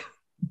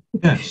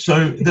 Yeah.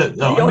 So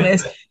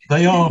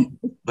they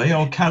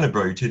are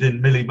calibrated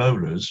in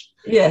millimolars.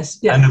 Yes.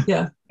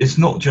 It's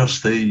not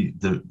just the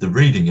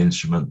reading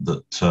instrument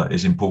that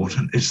is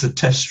important; it's the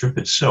test strip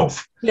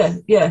itself.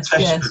 Test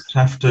strips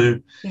have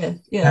to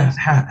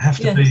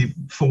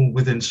fall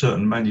within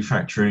certain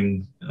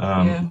manufacturing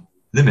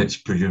limits,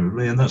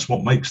 presumably, and that's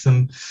what makes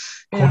them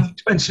quite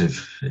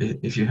expensive.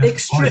 If you have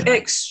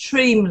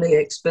extremely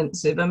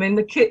expensive. I mean,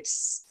 the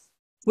kits.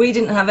 We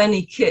didn't have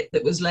any kit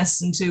that was less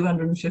than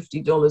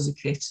 $250 a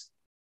kit.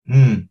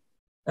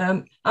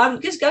 I'm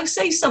just going to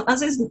say something, as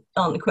these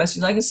aren't the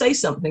questions, I can say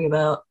something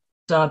about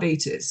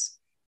diabetes,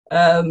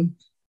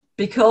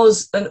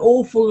 because an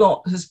awful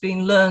lot has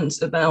been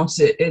learnt about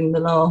it in the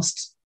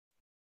last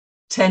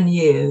 10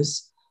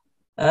 years.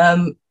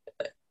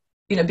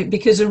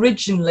 Because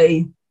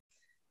originally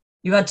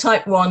you had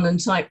type 1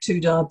 and type 2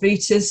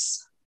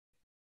 diabetes.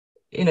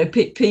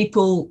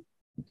 People,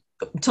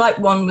 type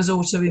 1 was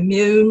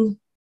autoimmune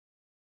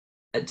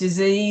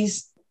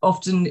disease.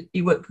 Often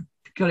you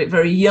got it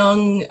very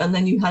young, and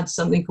then you had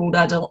something called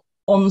adult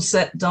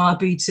onset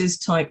diabetes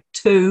type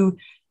 2.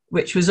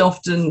 which was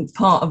often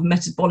part of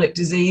metabolic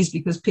disease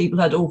because people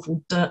had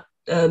awful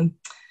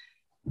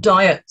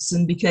diets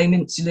and became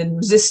insulin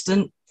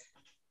resistant.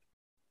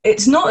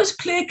 It's not as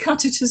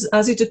clear-cut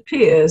as it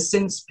appears,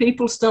 since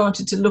people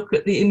started to look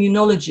at the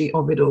immunology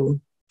of it all.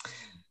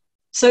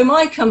 So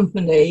my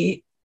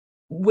company,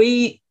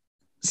 we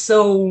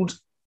sold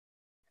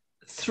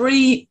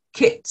 3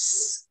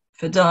 kits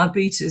for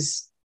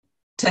diabetes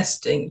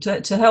testing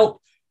to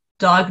help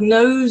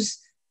diagnose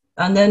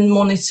and then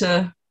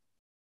monitor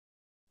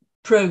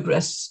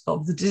progress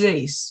of the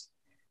disease.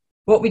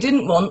 What we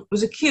didn't want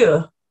was a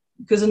cure,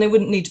 because then they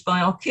wouldn't need to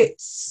buy our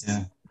kits.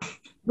 Yeah.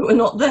 But we're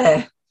not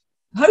there.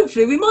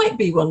 Hopefully we might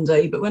be one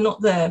day, but we're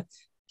not there.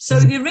 So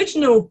the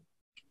original,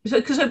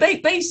 because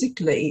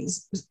basically,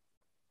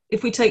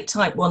 if we take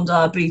type 1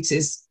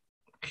 diabetes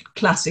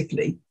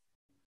classically,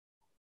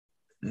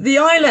 the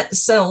islet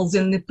cells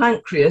in the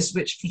pancreas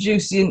which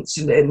produce the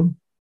insulin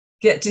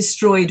get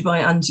destroyed by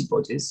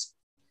antibodies.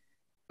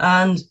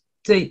 And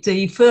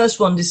the first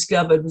one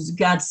discovered was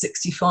the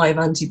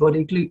GAD65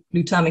 antibody,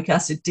 glutamic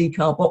acid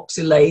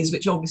decarboxylase,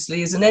 which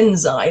obviously is an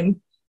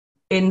enzyme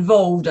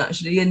involved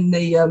actually in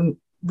the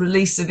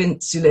release of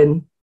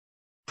insulin,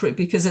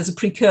 because there's a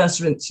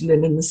precursor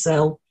insulin in the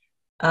cell,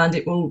 and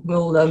it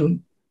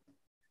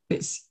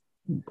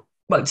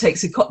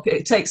takes a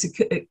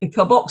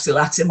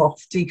carboxyl atom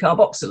off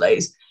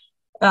decarboxylase,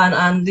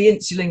 and the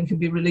insulin can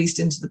be released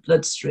into the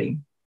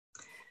bloodstream.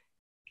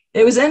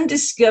 It was then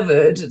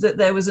discovered that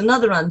there was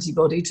another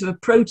antibody to a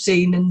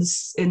protein in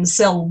the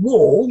cell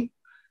wall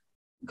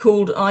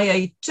called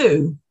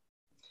IA2,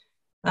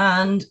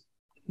 and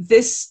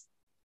this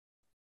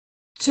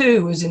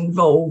too was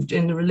involved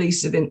in the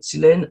release of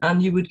insulin,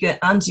 and you would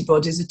get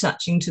antibodies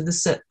attaching to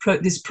this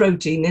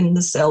protein in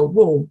the cell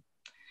wall.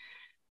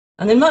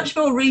 And then much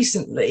more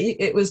recently,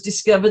 it was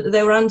discovered that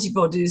there were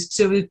antibodies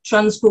to a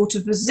transporter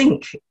of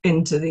zinc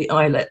into the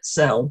islet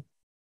cell,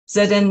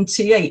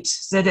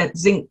 ZNT8,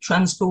 zinc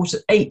transporter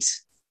 8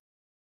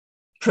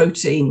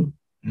 protein.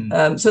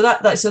 So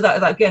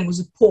that again was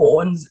a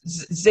pore, and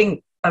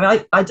zinc. I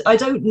mean, I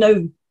don't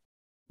know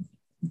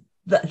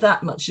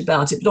that much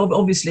about it, but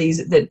obviously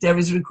that there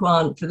is a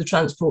requirement for the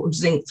transport of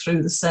zinc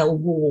through the cell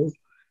wall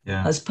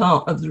as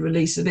part of the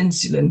release of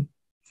insulin.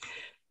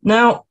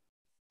 Now,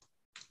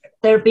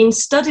 there have been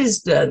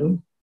studies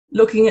done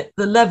looking at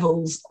the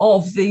levels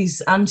of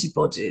these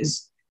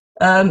antibodies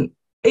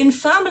in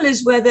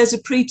families where there's a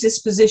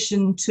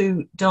predisposition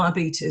to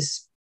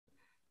diabetes.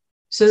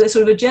 So there's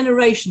sort of a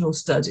generational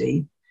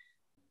study,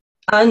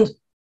 and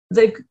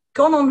they've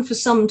gone on for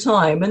some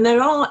time, and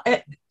there are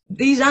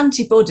these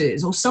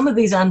antibodies, or some of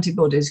these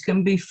antibodies,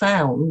 can be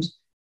found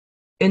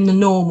in the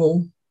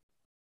normal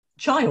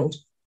child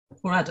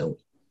or adult.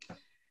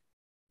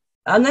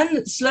 And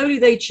then slowly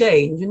they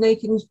change, and they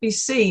can be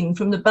seen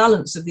from the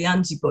balance of the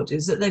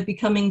antibodies that they're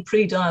becoming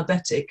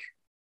pre-diabetic,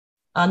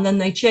 and then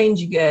they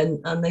change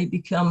again and they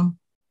become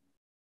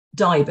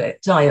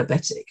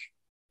diabetic.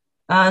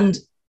 And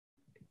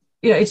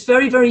it's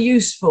very, very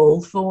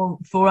useful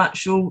for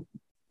actual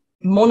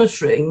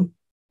monitoring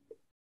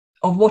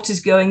of what is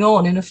going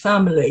on in a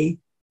family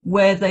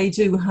where they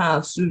do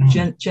have sort of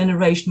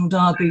generational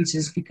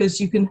diabetes,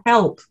 because you can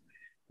help,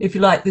 if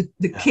you like,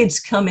 the kids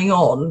coming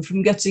on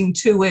from getting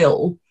too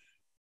ill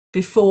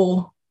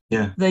before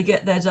they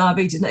get their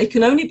diabetes. Now, it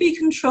can only be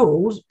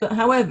controlled, but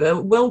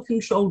however,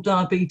 well-controlled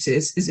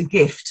diabetes is a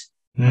gift.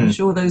 I'm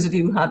sure those of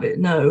you who have it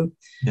know.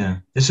 Yeah,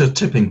 it's a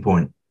tipping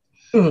point.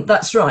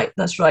 That's right.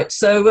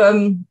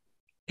 So,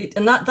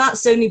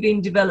 that's only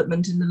been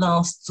development in the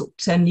last sort of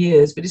 10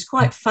 years, but it's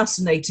quite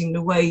fascinating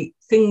the way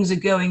things are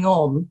going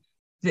on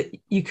that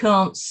you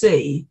can't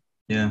see,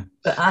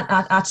 but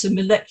at a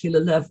molecular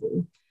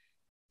level.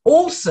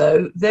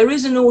 Also, there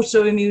is an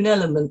autoimmune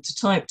element to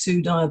type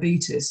 2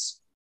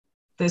 diabetes.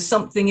 There's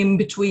something in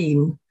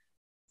between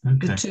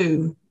the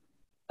two.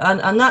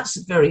 And that's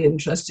very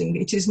interesting.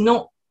 It is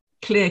not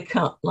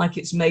clear-cut like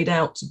it's made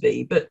out to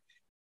be. But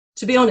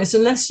to be honest,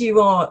 unless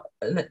you are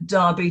a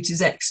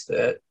diabetes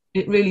expert,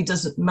 it really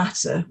doesn't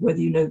matter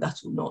whether you know that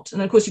or not.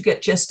 And of course, you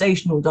get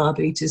gestational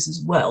diabetes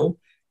as well,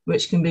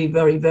 which can be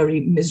very, very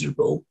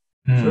miserable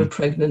for a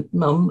pregnant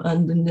mum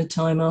and in the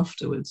time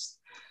afterwards.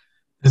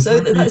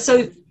 So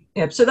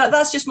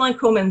that's just my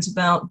comment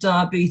about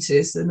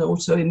diabetes and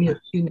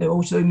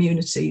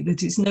autoimmunity,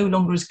 that it's no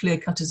longer as clear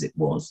cut as it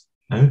was.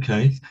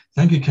 Okay,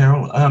 thank you,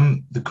 Carol.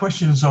 The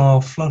questions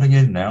are flooding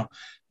in now.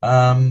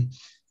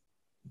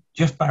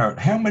 Jeff Barrett,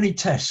 how many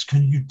tests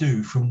can you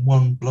do from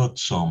one blood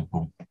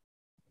sample?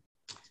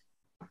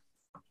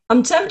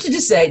 I'm tempted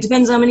to say it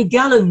depends how many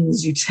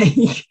gallons you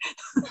take.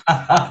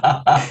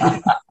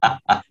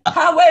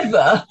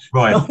 However,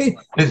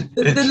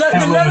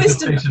 the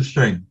lowest piece of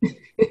string.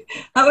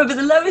 However,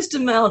 the lowest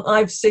amount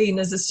I've seen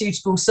as a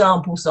suitable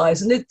sample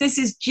size, and this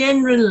is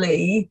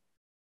generally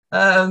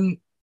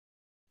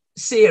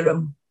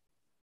serum.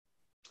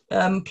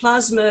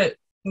 Plasma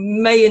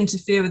may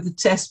interfere with the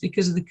test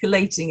because of the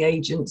chelating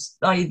agents,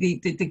 i.e.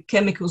 the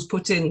chemicals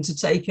put in to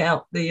take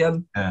out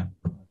the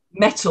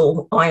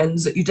metal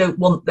ions that you don't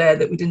want there,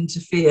 that would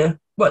interfere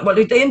well,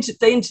 they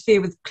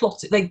interfere with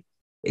clotting.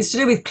 It's to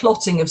do with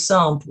clotting of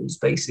samples,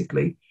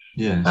 basically.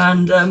 Yes.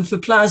 And for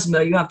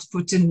plasma, you have to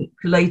put in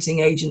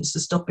chelating agents to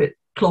stop it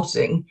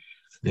clotting.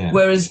 Yeah.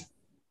 Whereas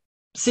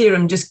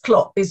serum just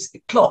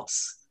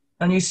clots,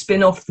 and you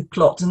spin off the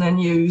clot and then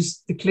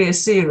use the clear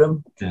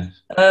serum.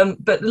 Yes.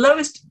 But the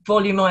lowest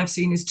volume I've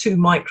seen is 2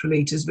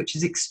 microliters, which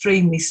is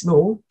extremely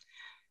small.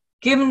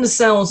 Given the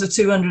cells are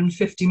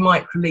 250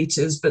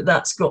 microliters, but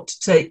that's got to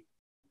take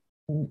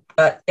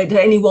at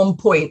any one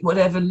point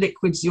whatever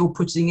liquids you're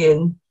putting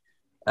in.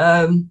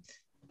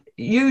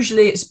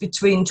 Usually it's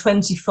between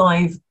 20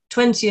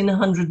 and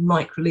 100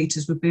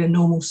 microliters would be a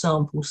normal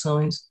sample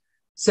size.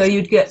 So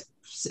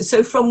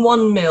from 1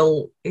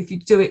 ml, if you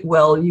do it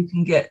well, you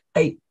can get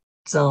 8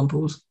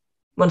 samples.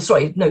 Well,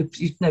 sorry,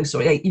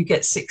 8. You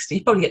get 60.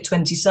 You probably get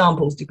 20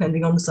 samples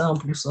depending on the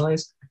sample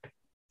size.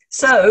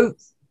 So,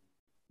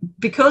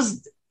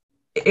 because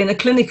in a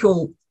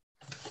clinical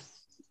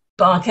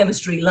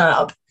biochemistry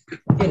lab,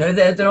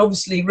 there are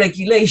obviously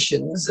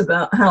regulations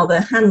about how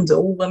they're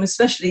handled,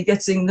 especially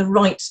getting the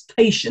right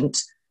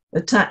patient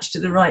attached to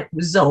the right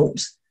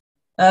result.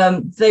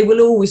 They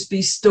will always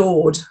be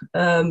stored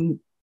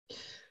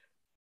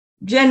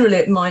generally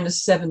at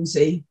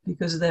 -70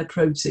 because of their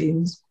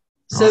proteins.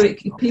 So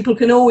people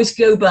can always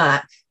go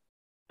back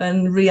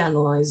and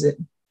reanalyze it.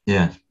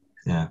 Yeah,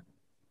 yeah.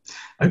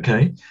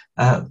 Okay.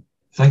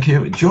 Thank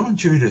you. John and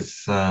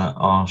Judith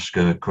ask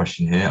a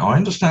question here. I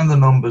understand the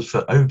numbers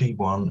for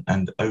OD1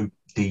 and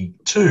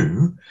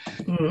OD2,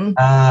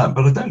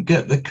 but I don't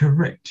get the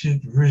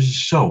corrected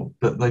result.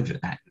 But they've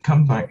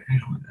come back.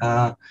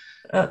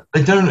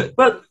 They don't.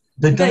 Well,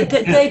 they don't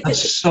get the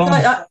sum.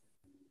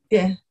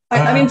 Yeah.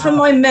 I mean, from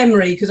my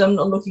memory, because I'm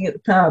not looking at the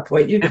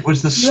PowerPoint. It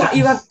was the sum.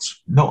 You have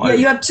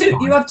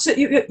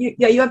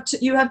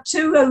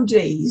two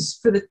ODs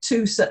for the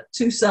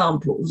two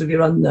samples of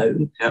your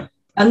unknown. Yeah.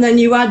 And then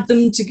you add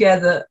them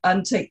together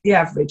and take the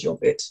average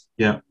of it.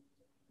 Yeah.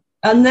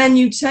 And then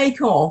you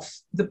take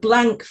off the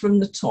blank from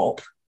the top,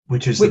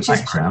 which is the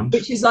background,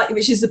 which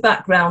is the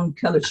background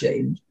color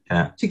change.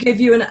 Yeah. To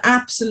give you an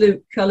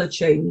absolute color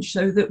change,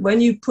 so that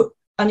when you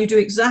you do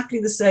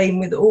exactly the same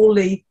with all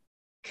the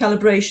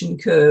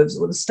calibration curves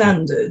or the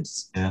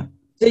standards. Yeah.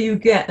 So you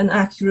get an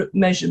accurate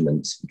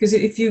measurement, because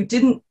if you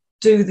didn't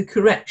do the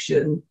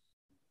correction,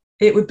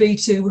 it would be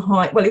too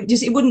high. Well,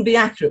 it wouldn't be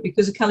accurate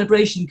because the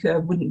calibration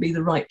curve wouldn't be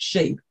the right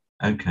shape.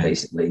 Okay.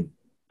 Basically.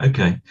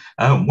 Okay.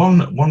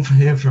 One for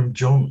here from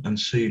John and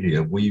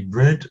Celia. We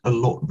read a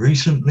lot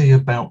recently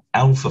about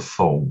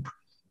AlphaFold,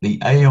 the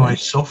AI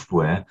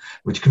software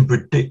which can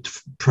predict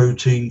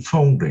protein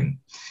folding.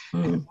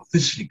 Will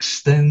this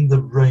extend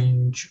the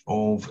range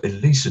of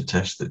ELISA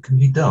tests that can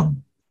be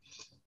done?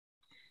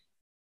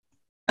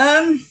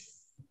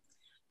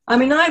 I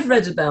mean, I've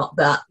read about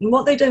that, and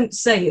what they don't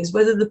say is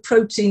whether the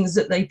proteins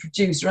that they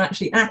produce are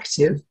actually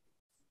active.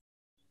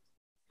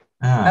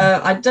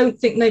 I don't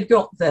think they've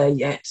got there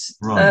yet.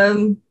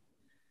 Right.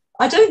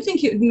 I don't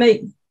think it would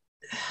make.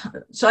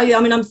 So I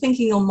mean, I'm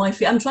thinking on my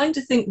feet. I'm trying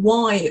to think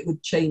why it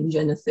would change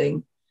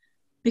anything,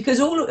 because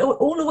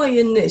all the way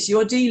in this, you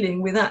are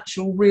dealing with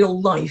actual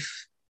real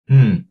life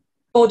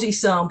body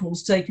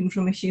samples taken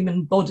from a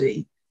human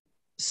body.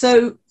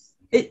 So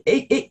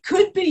it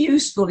could be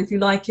useful, if you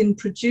like, in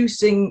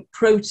producing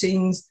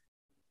proteins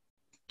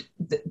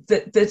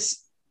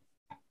that's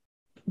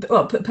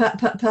well,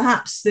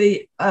 perhaps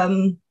the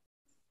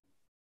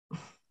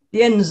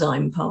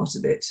enzyme part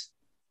of it.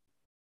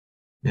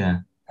 Yeah.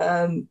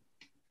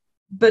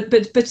 But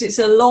it's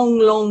a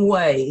long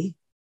way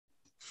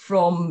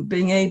from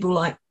being able,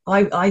 like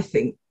I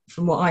think,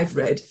 from what I've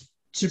read,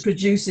 to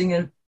producing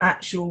an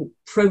actual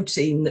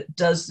protein that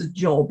does the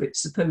job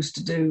it's supposed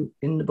to do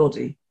in the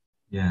body.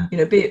 Yeah.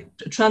 Be it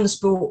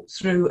transport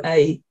through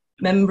a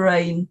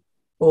membrane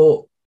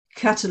or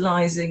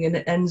catalyzing an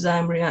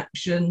enzyme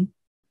reaction.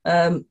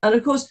 And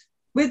of course,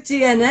 with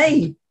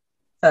DNA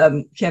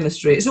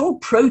chemistry, it's all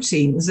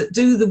proteins that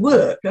do the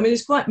work. I mean,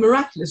 it's quite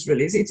miraculous,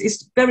 really.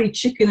 It's very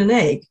chicken and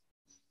egg.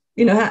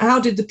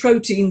 How did the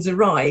proteins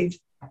arrive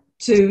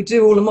to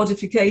do all the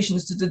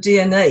modifications to the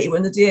DNA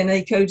when the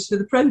DNA codes for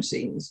the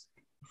proteins?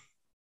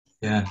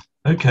 Yeah.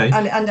 Okay.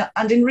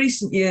 And in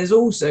recent years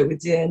also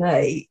with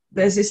DNA,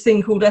 there's this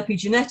thing called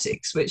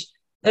epigenetics, which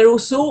there are all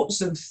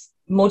sorts of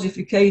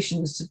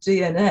modifications to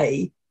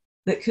DNA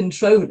that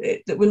control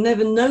it that were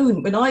never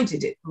known when I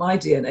did it, my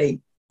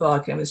DNA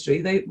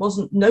biochemistry. They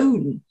wasn't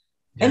known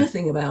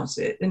anything about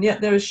it. And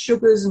yet there are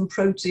sugars and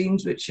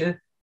proteins which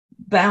are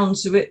bound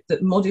to it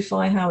that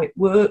modify how it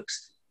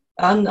works.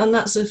 And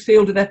that's a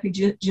field of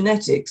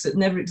epigenetics that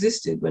never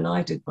existed when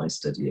I did my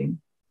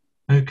studying.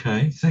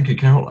 Okay, thank you,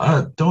 Carol.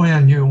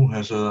 Diane Newell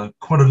has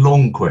quite a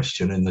long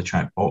question in the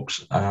chat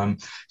box,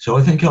 so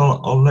I think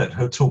I'll let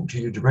her talk to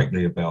you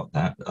directly about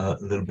that a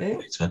little bit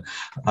later.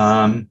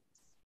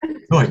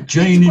 Right,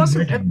 Jane in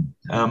Reading,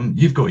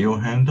 you've got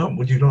your hand up.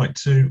 Would you like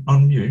to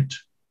unmute?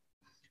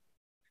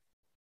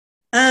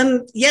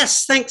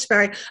 Yes, thanks,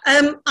 Barry.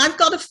 I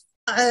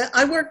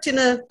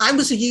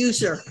was a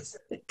user,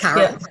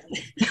 Carol.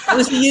 I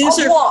was a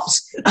user what?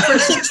 for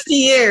 60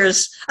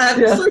 years,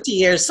 30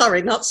 years,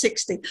 sorry, not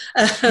 60,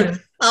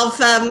 of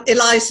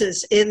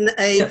ELISAs in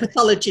a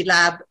pathology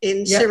lab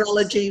in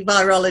serology,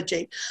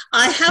 virology.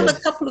 I have a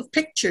couple of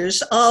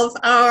pictures of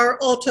our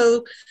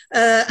auto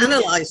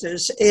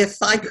analyzers,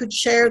 if I could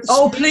share the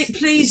screen.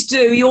 Please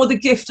do. You're the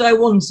gift I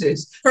wanted.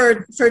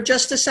 For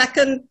just a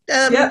second.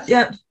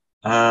 Let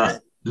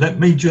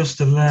me just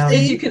allow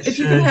if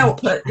you can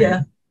help it.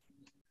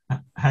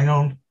 Hang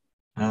on.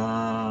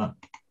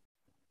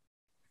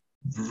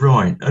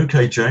 Right.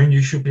 Okay, Jane,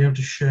 you should be able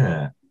to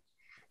share.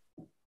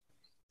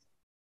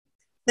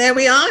 There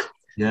we are.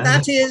 Yeah,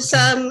 that is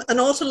an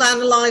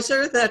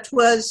auto-analyzer that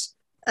was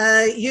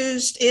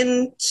used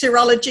in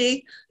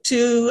serology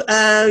to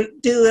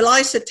do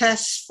ELISA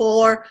tests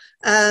for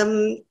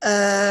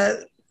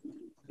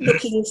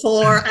looking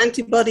for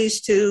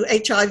antibodies to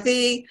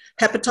HIV,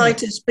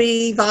 hepatitis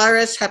B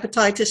virus,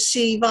 hepatitis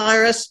C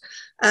virus.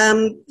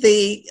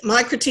 The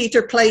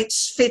microteter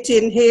plates fit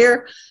in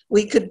here.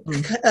 We could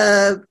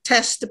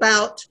test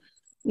about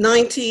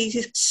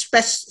 90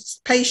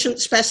 patient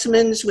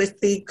specimens with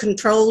the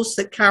controls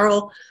that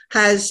Carol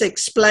has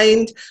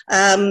explained.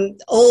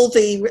 All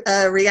the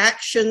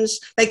reactions,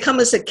 they come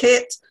as a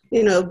kit,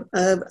 you know,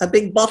 a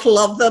big bottle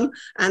of them,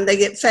 and they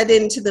get fed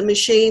into the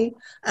machine.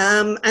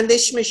 And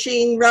this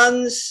machine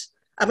runs,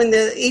 I mean,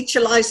 each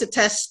ELISA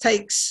test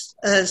takes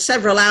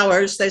several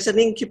hours. There's an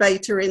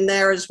incubator in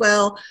there as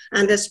well,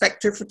 and a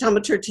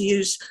spectrophotometer to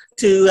use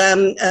to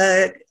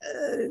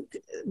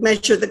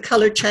measure the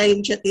color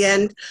change at the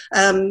end.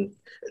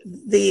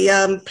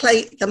 The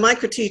plate, the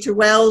microteter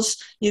wells,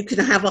 you can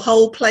have a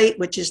whole plate,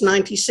 which is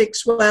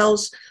 96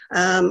 wells,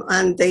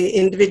 and the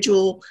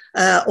individual,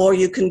 or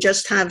you can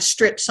just have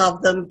strips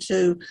of them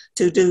to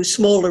do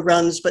smaller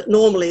runs, but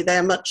normally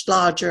they're much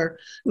larger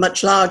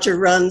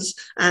runs,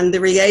 and the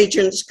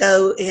reagents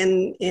go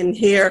in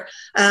here.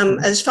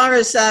 As far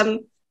as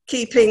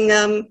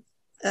keeping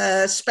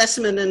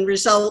specimen and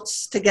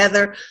results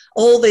together,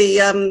 all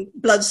the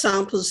blood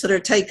samples that are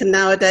taken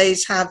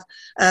nowadays have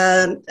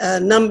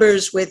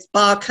numbers with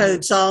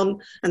barcodes on,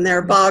 and there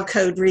are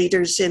barcode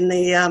readers in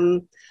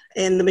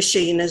the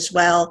machine as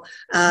well.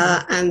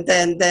 And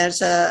then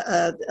there's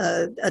a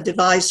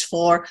device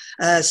for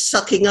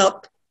sucking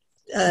up,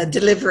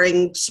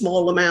 delivering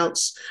small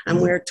amounts, and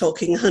we're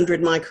talking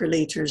 100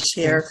 microliters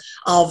here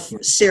of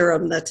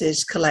serum that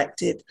is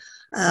collected.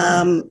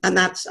 And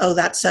that's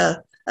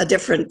a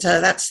different,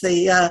 that's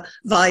the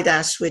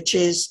VIDAS, which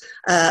is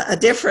a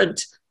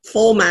different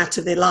format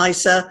of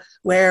ELISA,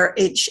 where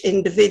each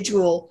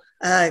individual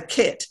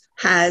kit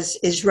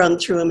is run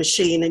through a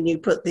machine, and you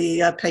put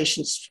the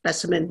patient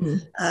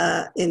specimen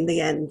in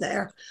the end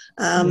there.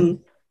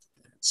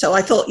 So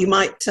I thought you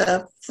might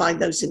find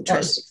those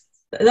interesting.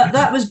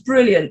 That was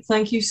brilliant.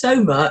 Thank you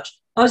so much.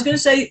 I was going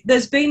to say,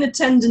 there's been a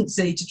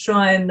tendency to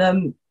try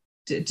and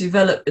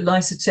develop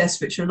ELISA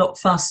tests which are a lot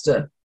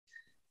faster.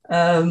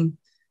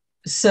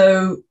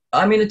 So,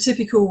 I mean, a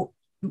typical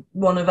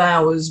one of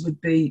ours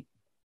would be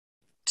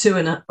 2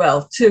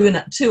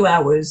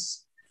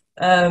 hours.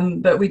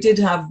 But we did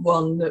have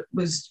one that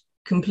was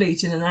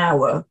complete in an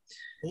hour.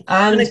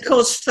 And of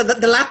course, for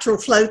the lateral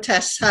flow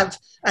tests have,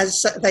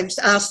 as they've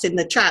asked in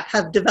the chat,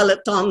 have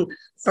developed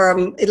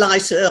from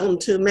ELISA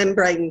onto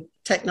membrane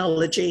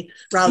technology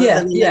rather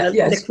than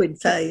liquid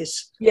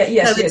phase. So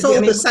it's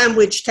all the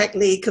sandwich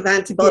technique of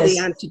antibody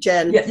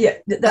antigen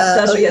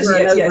over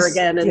and over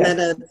again, and then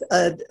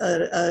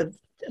a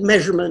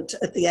measurement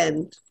at the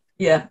end.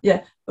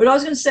 What I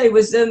was going to say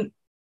was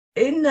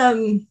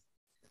in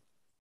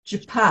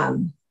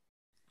Japan,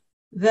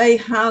 they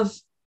have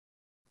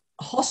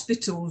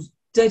hospitals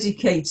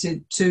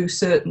dedicated to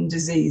certain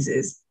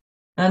diseases,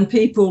 and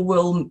people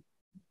will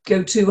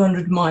go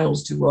 200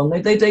 miles to one.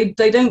 They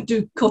don't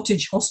do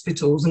cottage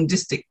hospitals and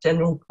district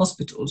general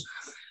hospitals,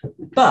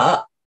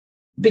 but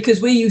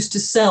because we used to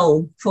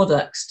sell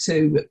products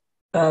to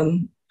a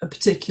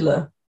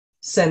particular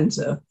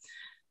centre,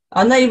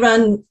 and they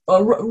ran,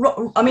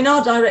 I mean,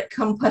 our direct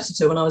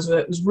competitor when I was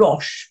there was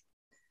Roche,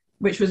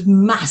 which was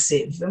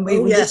massive, and we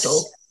were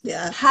little.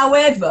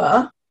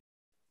 However,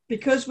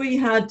 because we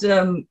had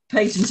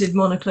patented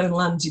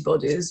monoclonal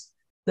antibodies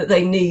that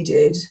they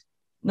needed,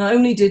 not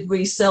only did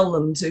we sell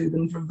them to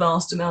them for a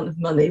vast amount of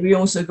money, we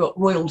also got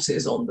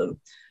royalties on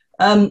them.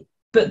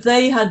 But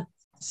they had,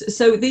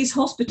 so these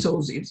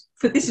hospitals,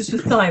 this is for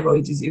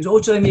thyroid disease,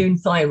 autoimmune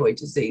thyroid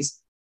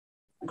disease,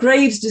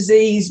 Graves'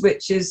 disease,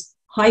 which is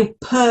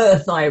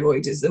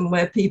hyperthyroidism,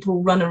 where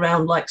people run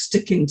around like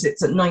sticking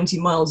tits at 90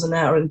 miles an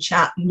hour and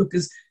chat and look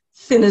as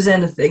thin as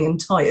anything and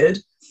tired,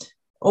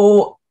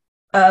 or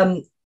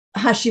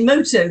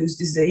Hashimoto's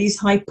disease,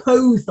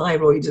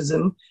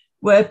 hypothyroidism,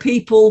 where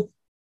people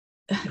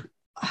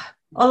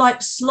are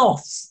like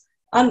sloths.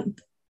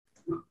 And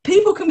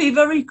people can be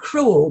very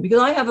cruel, because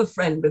I have a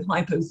friend with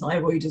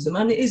hypothyroidism,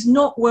 and it is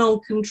not well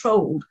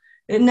controlled.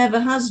 It never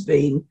has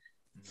been,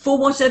 for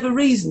whatever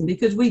reason,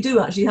 because we do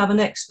actually have an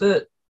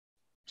expert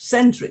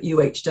centre at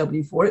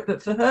UHW for it,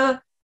 but for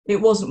her, it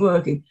wasn't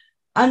working.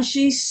 And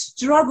she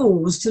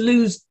struggles to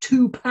lose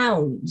 2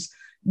 pounds.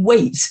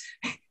 weight,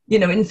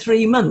 in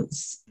 3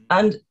 months.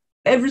 And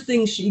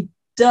everything she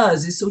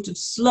does is sort of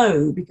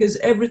slow because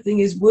everything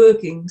is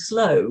working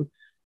slow.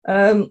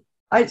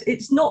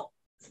 It's not,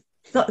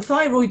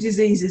 thyroid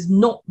disease is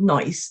not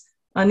nice,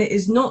 and it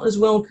is not as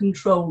well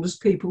controlled as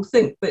people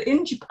think. But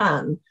in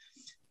Japan,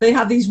 they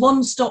have these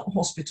one-stop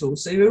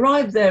hospitals. So you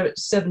arrive there at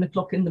 7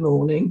 o'clock in the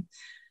morning,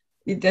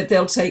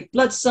 they'll take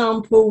blood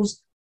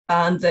samples,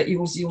 and that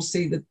you'll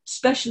see the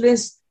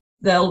specialist.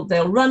 They'll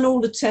run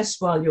all the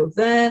tests while you're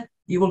there.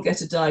 You will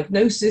get a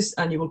diagnosis,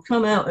 and you will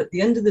come out at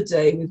the end of the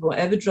day with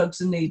whatever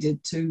drugs are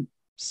needed to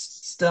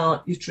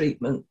start your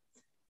treatment.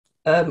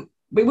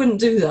 We wouldn't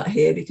do that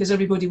here because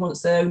everybody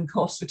wants their own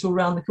hospital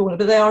around the corner,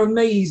 but they are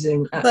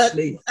amazing,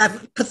 actually.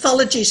 But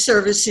pathology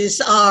services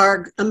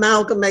are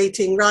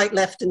amalgamating right,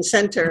 left and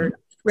centre.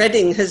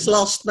 Reading has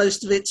lost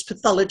most of its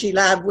pathology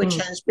lab, which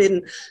has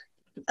been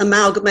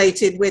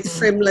amalgamated with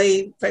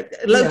Frimley.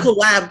 Local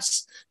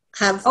labs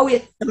have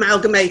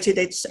amalgamated.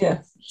 It's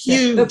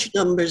huge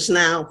numbers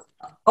now.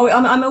 Oh,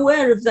 I'm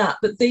aware of that,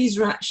 but these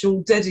are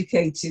actual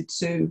dedicated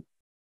to,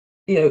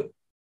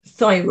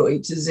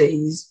 thyroid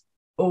disease,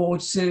 or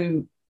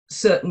to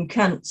certain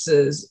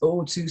cancers,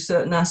 or to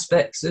certain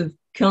aspects of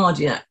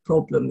cardiac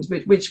problems,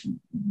 which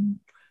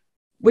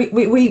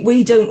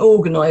we don't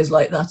organise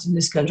like that in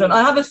this country. And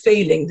I have a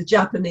feeling the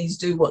Japanese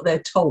do what they're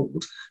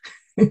told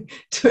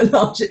to a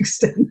large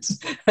extent,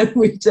 and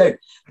we don't.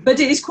 But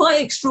it is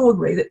quite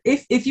extraordinary that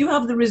if you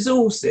have the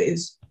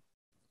resources,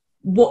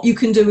 what you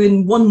can do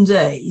in one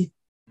day,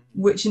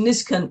 which in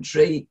this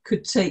country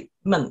could take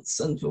months,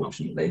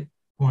 unfortunately.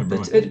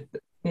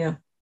 Yeah.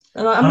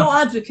 And I'm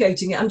not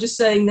advocating it. I'm just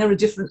saying there are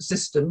different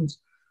systems.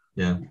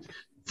 Yeah.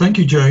 Thank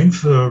you, Jane,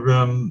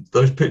 for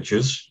those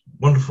pictures.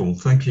 Wonderful.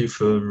 Thank you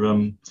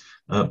for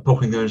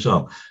popping those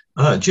up.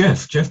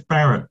 Jeff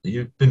Barrett,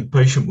 you've been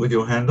patient with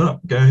your hand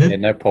up. Go ahead. Yeah,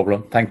 no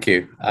problem. Thank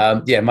you.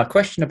 My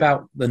question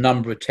about the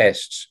number of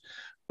tests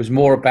was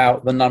more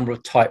about the number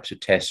of types of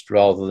tests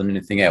rather than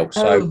anything else.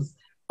 So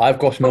I've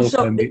got an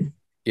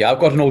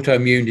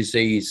autoimmune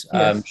disease,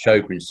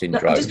 Sjogren's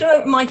syndrome. I'm just going to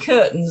open my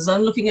curtains.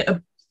 I'm looking at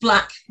a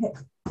black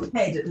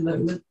head at the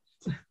moment.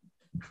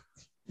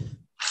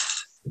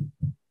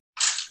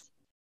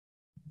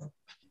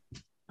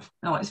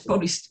 No, it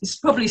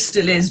probably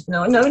still is.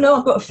 No,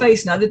 I've got a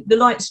face now. The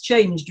lights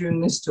changed during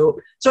this talk.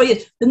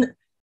 Sorry, the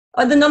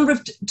number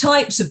of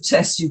types of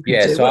tests you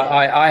can do. So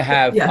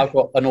I've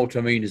got an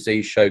autoimmune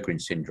disease,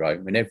 Sjogren's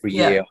syndrome, and every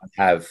year I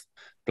have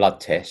blood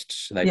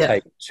tests, and they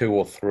take 2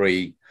 or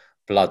 3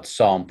 blood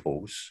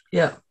samples.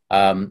 Yeah.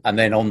 And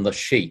then on the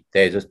sheet,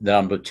 there's a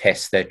number of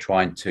tests they're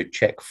trying to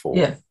check for.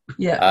 Yeah.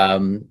 Yeah.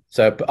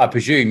 So I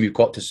presume you've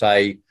got to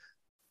say,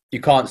 you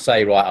can't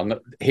say, right,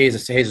 here's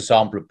a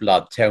sample of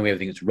blood, tell me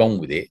everything that's wrong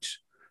with it.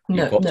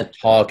 You've got to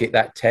target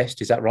that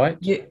test. Is that right?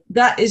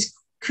 That is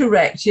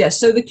correct, yes.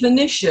 So the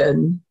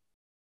clinician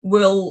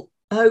will,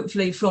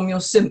 hopefully from your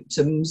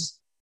symptoms,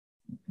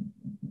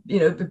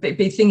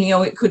 be thinking,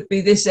 it could be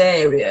this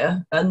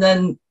area, and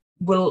then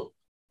will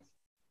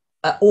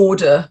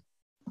order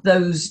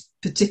those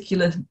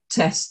particular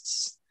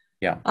tests.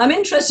 Yeah, I'm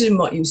interested in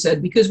what you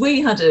said, because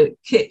we had a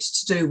kit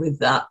to do with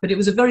that, but it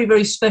was a very,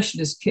 very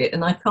specialist kit,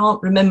 and I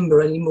can't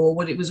remember anymore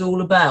what it was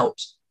all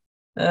about,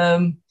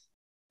 because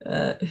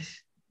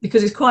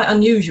it's quite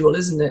unusual,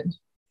 isn't it?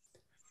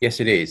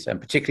 Yes, it is,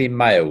 and particularly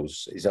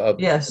males.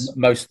 Yes,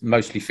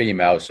 mostly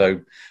females.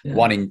 So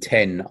 1 in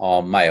 10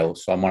 are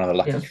males. So I'm one of the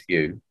lucky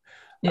few.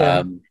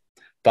 Yeah.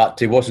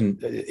 But it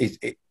wasn't.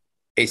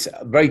 It's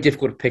very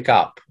difficult to pick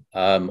up.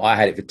 I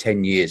had it for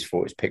 10 years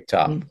before it was picked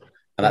up, and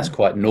that's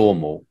quite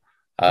normal.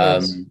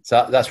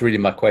 So that's really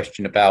my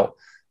question about,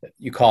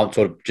 you can't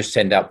sort of just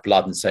send out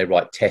blood and say,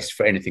 right, test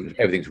for anything,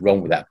 everything's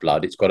wrong with that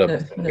blood. It's got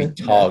to be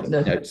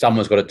targeted.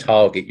 Someone's got to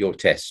target your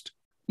test.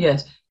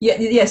 Yes.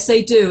 Yes,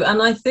 they do.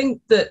 And I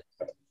think that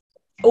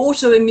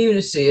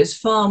autoimmunity is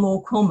far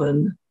more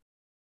common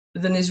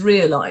than is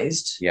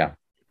realised. Yeah.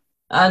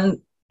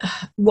 And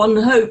one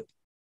hope,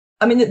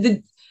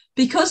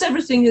 because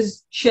everything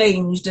has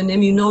changed and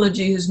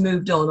immunology has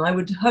moved on, I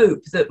would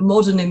hope that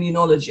modern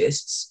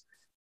immunologists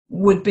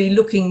would be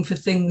looking for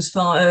things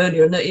far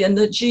earlier, and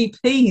that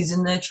GPs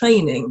in their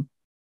training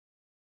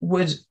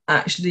would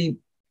actually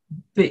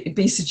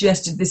be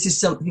suggested, this is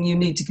something you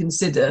need to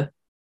consider.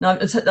 Now,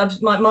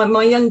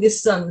 my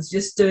youngest son's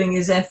just doing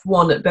his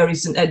F1 at Bury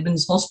St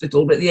Edmunds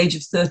Hospital, but at the age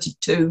of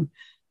 32,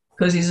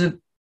 because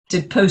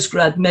did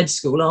postgrad med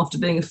school after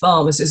being a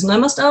pharmacist. And I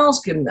must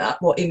ask him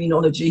what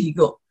immunology he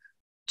got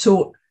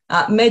taught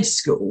at med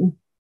school,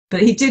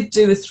 but he did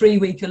do a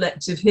 3-week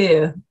elective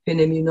here in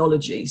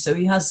immunology, so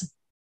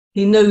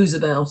he knows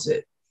about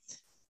it.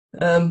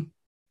 And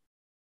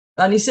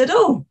he said,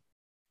 "Oh,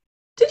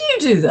 did you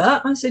do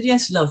that?" I said,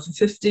 "Yes, love, for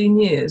 15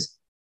 years.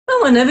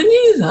 "Oh, I never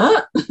knew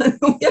that."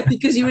 Yeah,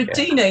 because you were a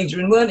teenager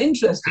and weren't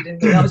interested in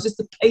me. I was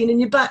just a pain in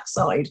your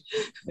backside.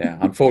 Yeah,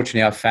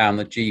 unfortunately, I found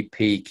the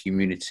GP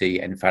community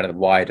and in fact the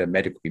wider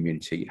medical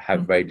community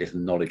have very little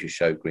knowledge of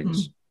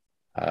Sjogren's.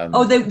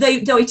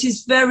 It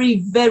is very,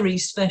 very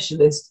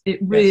specialist. It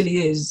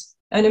really is.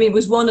 And I mean, it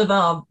was one of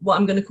our, what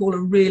I'm going to call a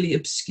really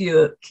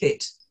obscure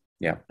kit.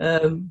 Yeah.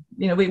 You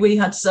know, we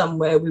had some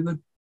where we would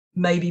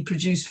maybe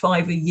produce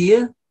 5 a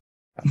year.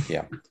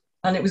 Yeah.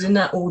 And it was in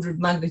that order of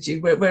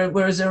magnitude,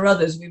 whereas there are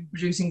others, we were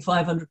producing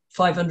 500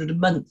 a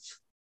month.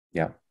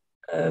 Yeah.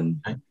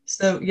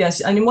 So,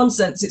 yes, and in one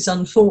sense, it's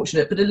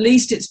unfortunate, but at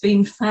least it's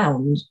been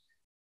found.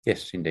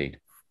 Yes, indeed.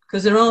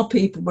 Because there are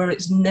people where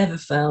it's never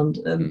found.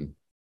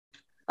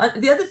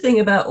 The other thing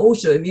about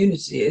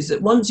autoimmunity is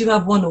that once you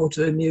have one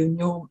autoimmune,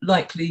 you're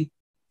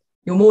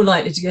more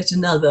likely to get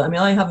another. I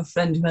mean, I have a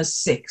friend who has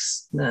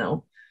 6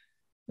 now,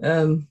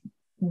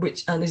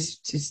 which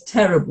is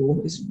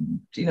terrible.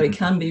 It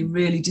can be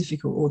really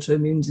difficult,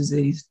 autoimmune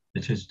disease.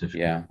 It is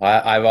difficult. Yeah,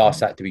 I've asked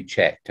that to be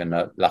checked, and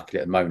luckily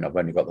at the moment I've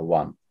only got the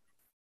one.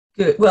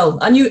 Good. Well,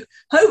 and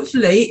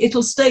hopefully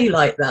it'll stay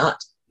like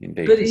that.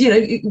 Indeed. But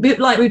a bit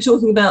like we were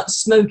talking about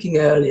smoking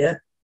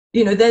earlier.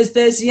 There's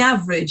the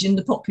average in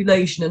the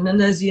population, and then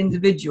there's the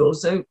individual.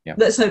 So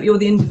let's hope you're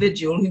the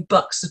individual who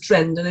bucks the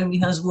trend and only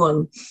has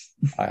one.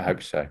 I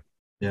hope so.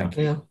 Yeah.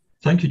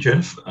 Thank you,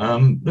 Jeff.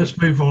 Let's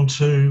move on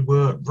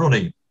to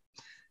Ronnie,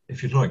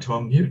 if you'd like to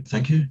unmute.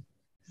 Thank you.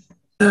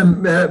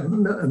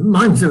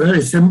 Mine's a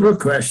very simple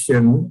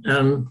question.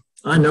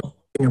 I know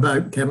nothing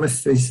about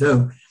chemistry,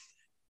 so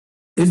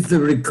is the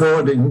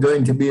recording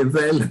going to be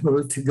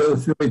available to go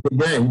through it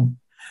again?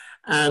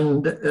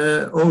 And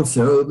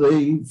also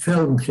the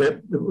film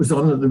clip that was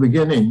on at the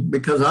beginning,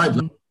 because I'd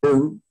like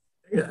to,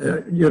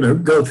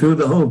 go through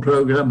the whole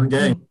program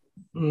again.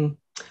 Mm.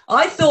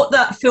 I thought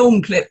that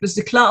film clip was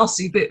the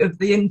classy bit of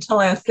the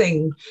entire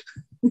thing.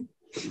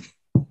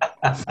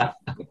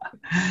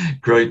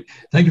 Great.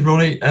 Thank you,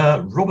 Ronnie.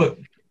 Robert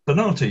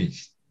Bernardi.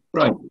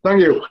 Right.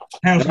 Thank you.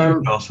 How's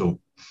Newcastle?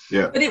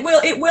 Yeah. But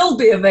it will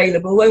be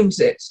available, won't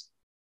it?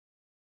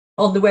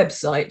 On the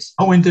website.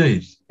 Oh,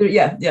 indeed.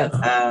 Yeah. Yes.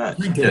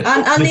 And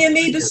the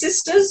Amoeba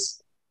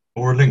Sisters?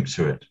 Or a link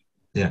to it.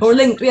 Yeah. Or a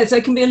link, yes,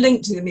 there can be a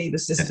link to the Amoeba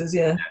Sisters,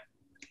 yeah.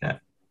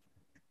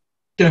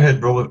 Go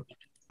ahead, Robert.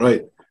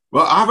 Right.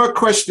 Well, I have a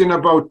question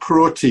about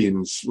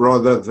proteins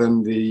rather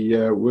than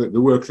the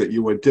work that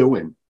you were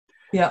doing.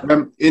 Yeah.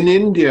 In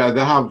India,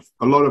 they have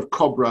a lot of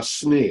cobra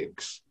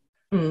snakes.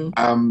 And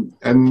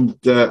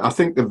I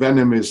think the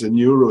venom is a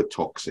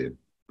neurotoxin.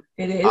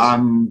 It is.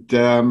 And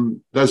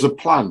there's a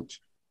plant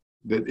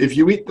that if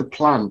you eat the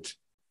plant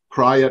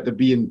prior to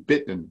being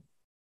bitten,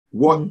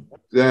 one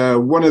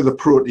of the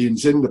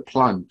proteins in the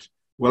plant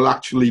will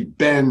actually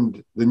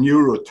bend the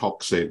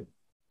neurotoxin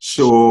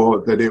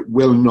so that it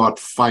will not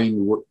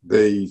find what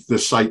the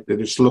site that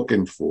it's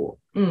looking for.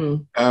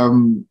 In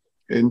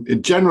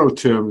general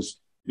terms,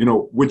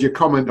 would you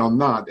comment on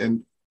that?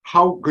 And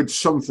how could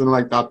something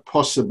like that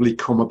possibly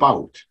come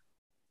about?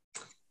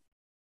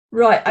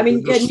 Right. I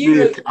mean,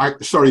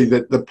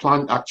 that the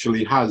plant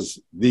actually has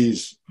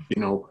these,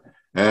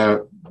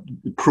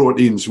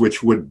 proteins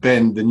which would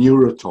bend the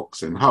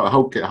neurotoxin.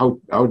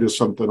 How does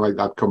something like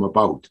that come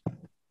about?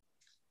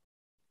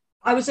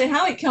 I would say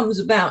how it comes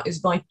about is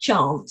by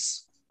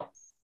chance.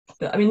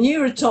 But, I mean,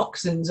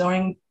 neurotoxins are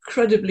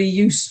incredibly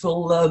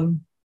useful,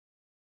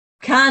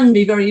 can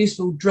be very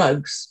useful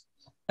drugs,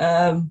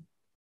 and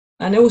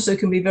also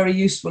can be very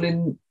useful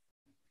in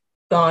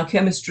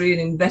biochemistry and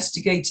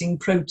investigating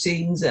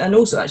proteins, and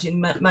also actually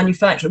in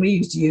manufacturing. We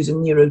used to use a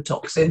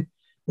neurotoxin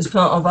as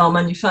part of our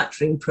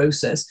manufacturing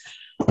process.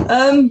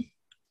 The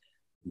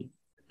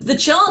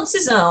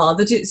chances are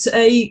that it's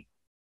an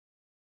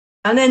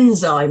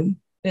enzyme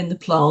in the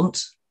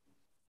plant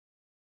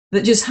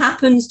that just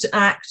happens to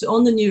act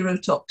on the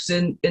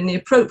neurotoxin in the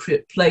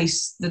appropriate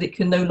place that it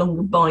can no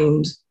longer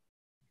bind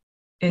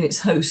in its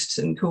host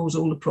and cause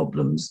all the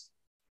problems.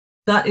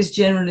 That is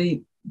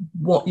generally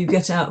what you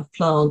get out of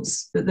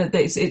plants.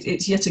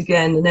 It's yet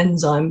again an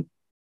enzyme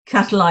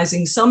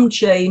catalyzing some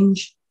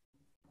change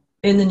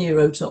in the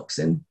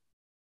neurotoxin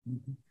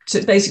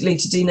to basically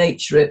to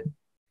denature it.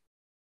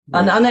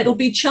 And it'll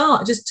be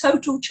just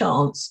total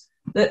chance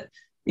that,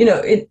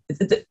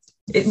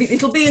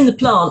 it'll be in the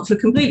plant for a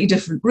completely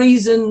different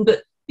reason.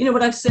 But,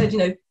 what I've said,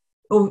 and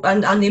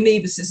the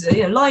amoeba system,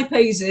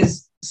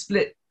 lipases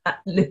split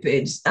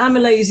lipids,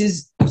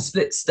 amylases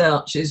split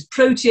starches,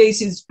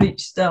 proteases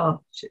split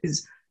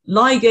starches,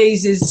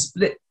 ligases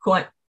split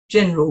quite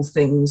general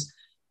things.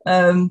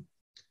 And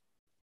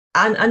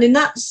in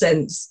that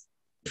sense,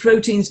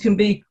 enzymes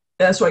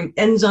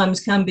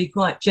can be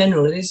quite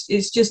general. And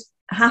it's just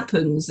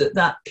happens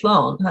that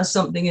plant has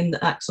something in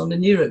that acts on the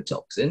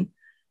neurotoxin.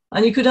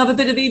 And you could have a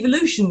bit of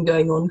evolution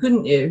going on,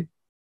 couldn't you,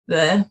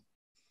 there?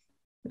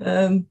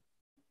 So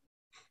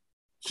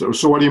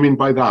what do you mean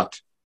by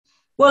that?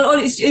 Well,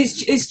 it's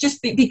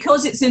just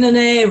because it's in an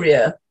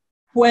area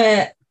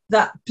where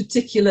that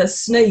particular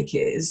snake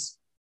is,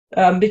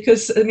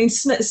 because, I mean,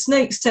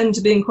 snakes tend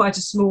to be in quite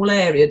a small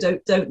area,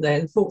 don't they?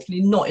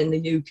 Unfortunately, not in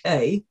the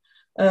UK.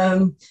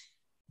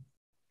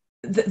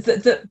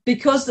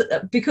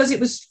 Because it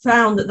was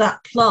found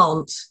that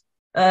plant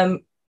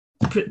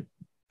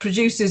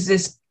produces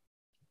this,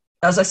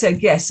 as I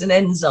said, an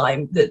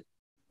enzyme that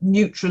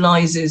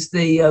neutralizes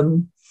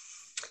the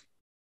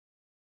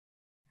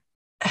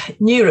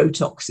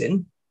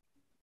neurotoxin,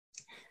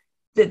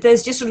 that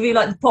there's just sort of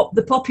like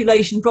the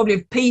population probably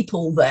of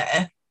people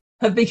there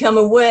have become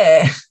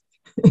aware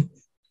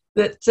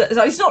that so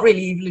it's not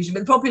really evolution, but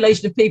the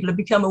population of people have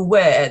become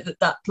aware that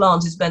that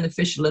plant is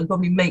beneficial and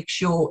probably make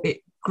sure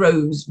it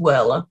grows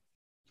well.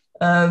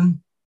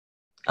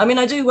 I mean,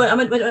 I'd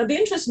be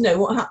interested to know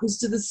what happens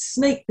to the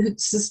snake,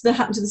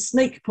 happened to the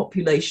snake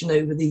population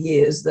over the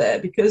years there,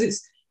 because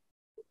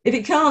if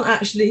it can't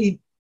actually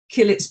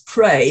kill its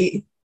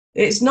prey,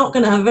 it's not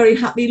going to have a very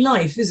happy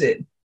life, is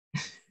it?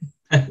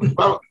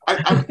 Well,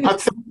 I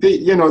think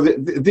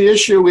the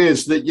issue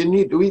is that you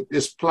need to eat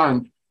this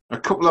plant a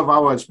couple of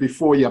hours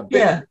before you're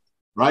bitten,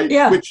 right?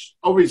 Yeah. Which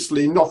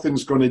obviously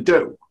nothing's going to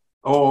do,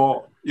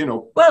 or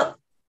Well,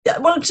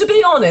 to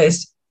be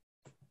honest,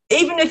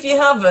 even if you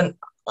haven't,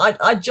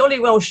 I'd jolly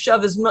well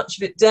shove as much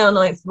of it down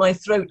my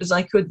throat as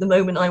I could the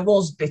moment I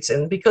was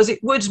bitten, because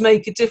it would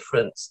make a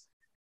difference.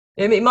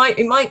 I mean,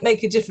 it might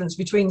make a difference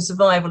between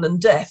survival and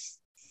death,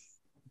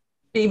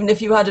 even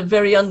if you had a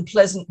very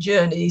unpleasant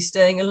journey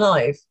staying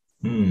alive.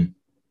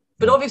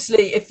 But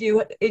obviously, if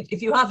you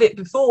have it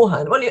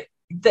beforehand, well,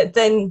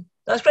 then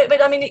that's great.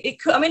 But I mean,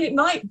 it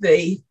might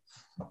be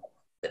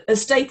a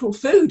staple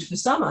food for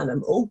some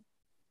animal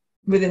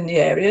within the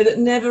area that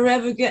never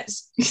ever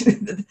gets.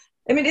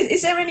 I mean,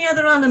 is there any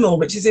other animal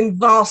which is in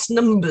vast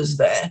numbers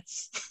there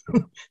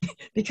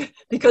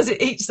because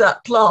it eats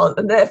that plant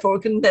and therefore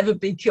it can never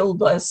be killed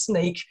by a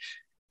snake?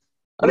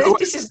 I mean,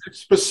 this is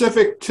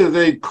specific to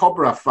the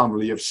cobra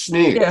family of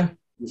snakes.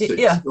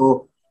 Yeah.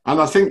 So, and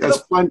I think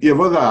there's plenty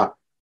of other,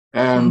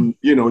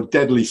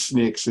 deadly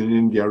snakes in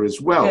India as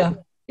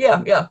well.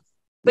 Yeah.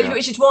 But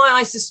which is why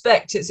I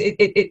suspect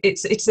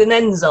it's an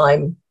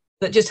enzyme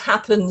that just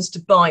happens to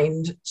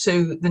bind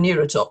to the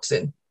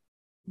neurotoxin.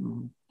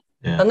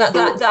 Yeah. And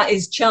that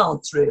is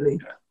chance, really.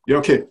 Yeah,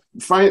 okay.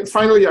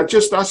 Finally, I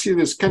just ask you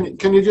this.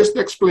 Can you just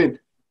explain?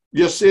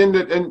 You're saying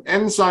that an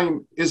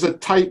enzyme is a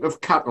type of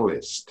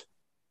catalyst.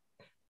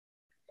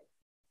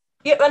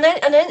 Yeah,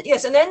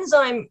 yes, an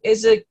enzyme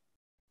is a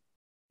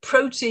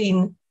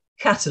protein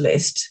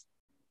catalyst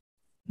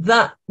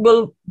that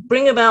will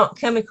bring about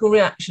chemical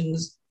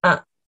reactions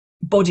at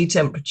body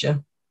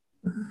temperature.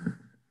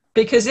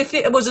 Because if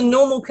it was a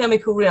normal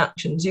chemical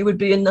reactions, you would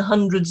be in the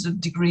hundreds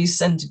of degrees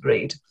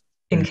centigrade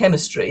in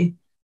chemistry.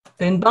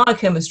 In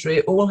biochemistry,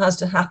 it all has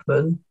to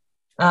happen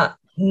at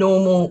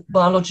normal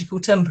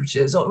biological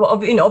temperatures.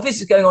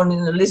 Obviously going on in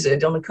a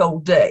lizard on a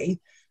cold day,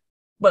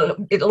 well,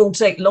 it'll all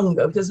take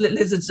longer because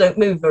lizards don't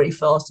move very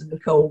fast in the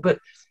cold. But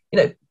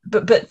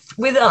but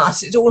with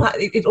us, it's all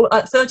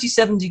at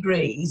 37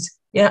 degrees.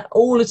 Yeah,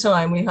 all the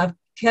time we have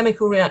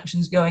chemical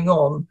reactions going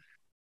on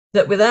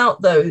that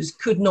without those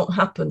could not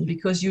happen,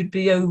 because you'd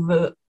be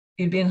over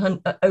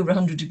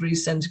 100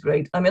 degrees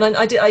centigrade. I mean,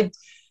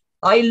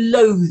 I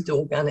loathed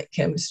organic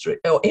chemistry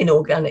or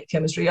inorganic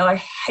chemistry. I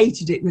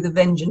hated it with a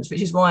vengeance,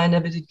 which is why I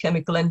never did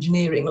chemical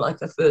engineering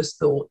like I first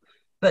thought.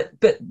 But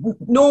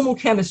normal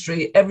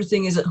chemistry,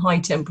 everything is at high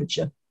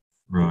temperature.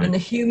 Right.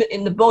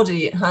 In the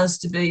body, it has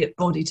to be at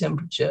body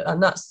temperature.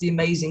 And that's the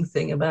amazing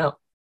thing about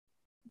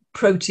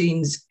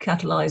proteins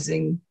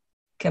catalyzing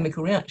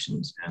chemical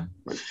reactions. Yeah.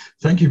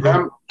 Thank you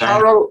very much.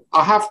 Carol,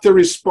 I have to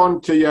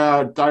respond to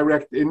your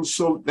direct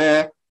insult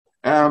there.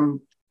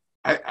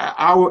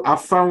 I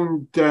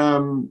found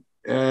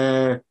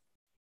I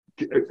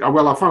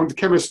found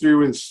chemistry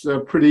was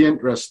pretty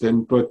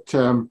interesting, but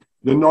the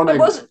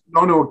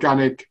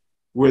non-organic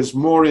was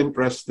more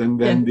interesting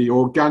than the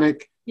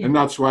organic, and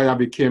that's why I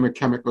became a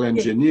chemical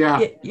engineer.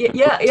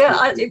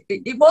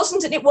 It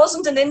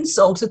wasn't an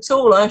insult at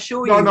all, I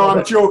assure you. No,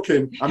 I'm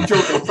joking.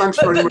 Thanks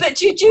very much. But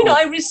do you know,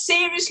 I was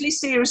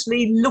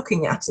seriously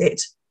looking at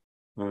it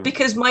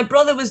because my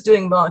brother was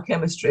doing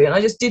biochemistry, and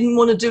I just didn't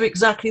want to do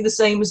exactly the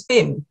same as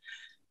him.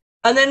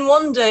 And then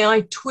one day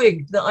I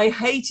twigged that I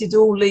hated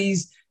all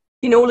these,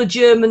 all the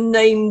German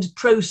named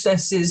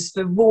processes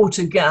for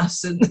water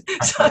gas, and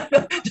so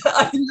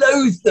I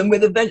loathed them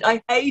with a vengeance.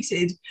 I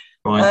hated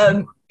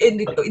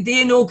the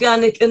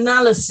inorganic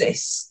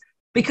analysis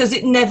because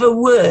it never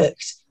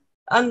worked,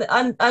 and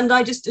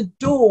I just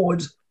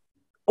adored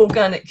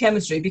organic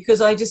chemistry because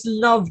I just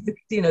loved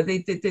the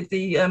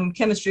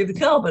chemistry of the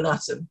carbon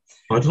atom.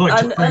 I'd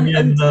like to bring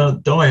in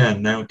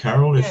Diane now,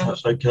 Carol, if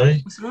that's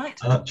okay. That's right.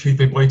 She's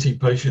been waiting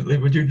patiently.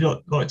 Would you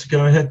like to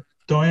go ahead,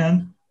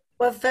 Diane?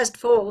 Well, first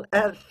of all,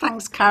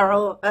 thanks,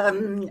 Carol.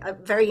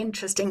 Very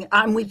interesting.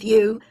 I'm with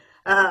you.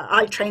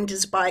 I trained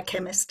as a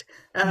biochemist.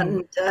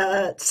 And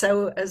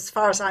so as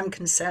far as I'm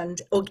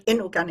concerned,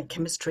 inorganic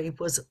chemistry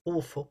was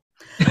awful.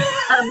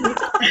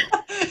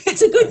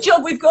 It's a good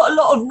job we've got a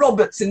lot of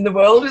Roberts in the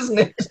world, isn't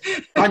it?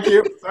 Thank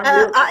you.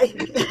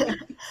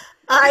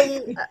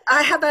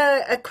 I have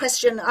a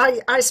question.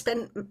 I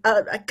spent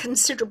a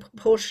considerable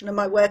portion of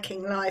my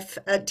working life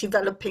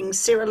developing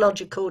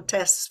serological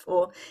tests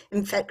for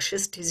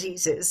infectious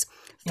diseases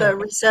for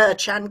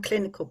research and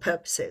clinical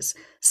purposes,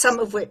 some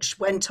of which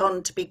went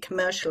on to be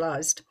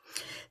commercialized.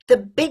 the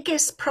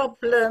biggest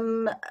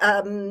problem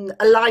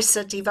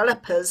ELISA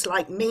developers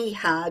like me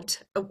had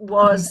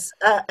was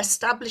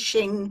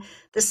establishing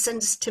the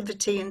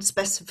sensitivity and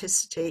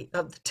specificity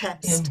of the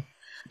test.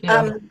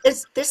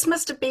 This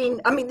must have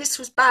been, I mean, this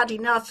was bad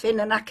enough in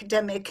an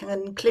academic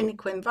and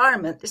clinical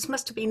environment. This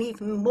must have been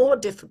even more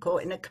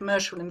difficult in a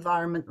commercial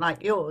environment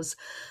like yours.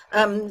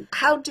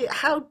 How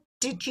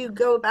did you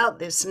go about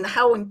this, and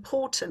how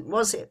important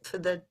was it for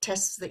the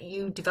tests that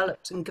you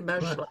developed and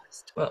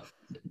commercialized? Well,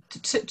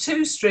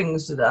 two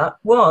strings to that.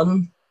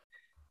 One,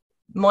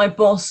 my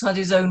boss had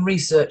his own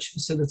research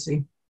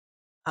facility.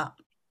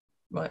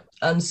 Right.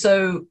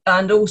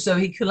 And also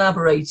he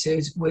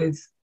collaborated with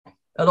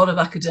a lot of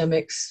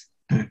academics,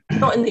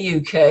 not in the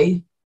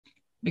UK,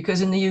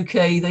 because in the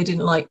UK they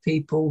didn't like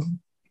people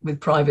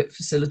with private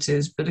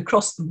facilities, but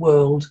across the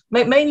world,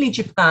 mainly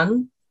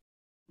Japan,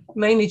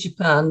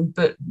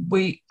 but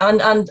we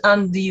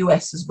and the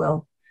US as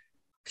well.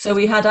 So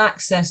we had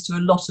access to a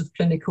lot of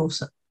clinical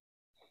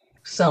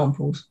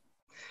samples,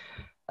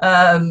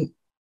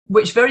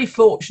 which very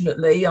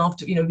fortunately,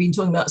 after been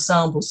talking about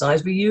sample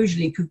size, we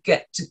usually could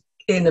get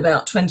in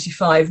about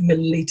 25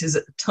 millilitres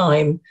at a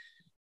time,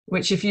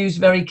 which if used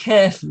very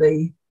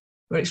carefully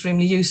were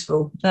extremely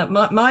useful. Now,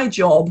 my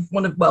job,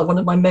 one of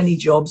my many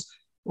jobs,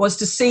 was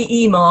to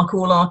CE mark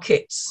all our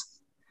kits,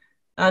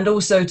 and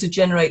also to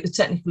generate the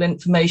technical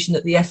information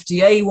that the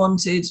FDA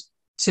wanted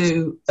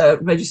to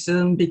register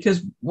them,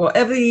 because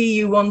whatever the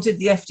EU wanted,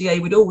 the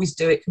FDA would always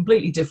do it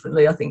completely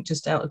differently, I think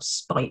just out of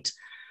spite.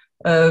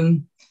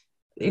 Why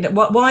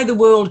the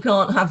world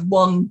can't have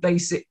one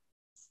basic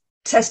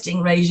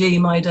testing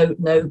regime, I don't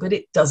know, but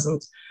it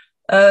doesn't.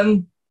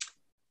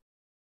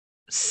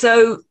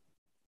 So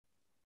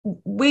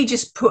we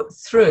just put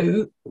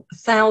through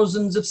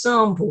thousands of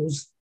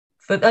samples.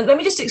 And let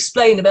me just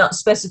explain about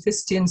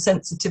specificity and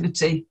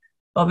sensitivity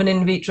of an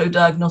in vitro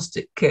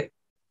diagnostic kit.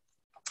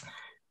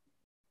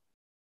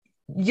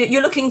 What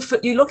you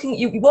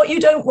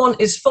don't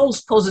want is false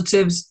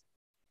positives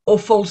or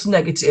false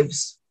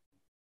negatives.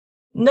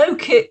 No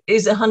kit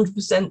is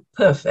 100%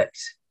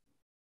 perfect.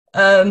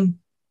 But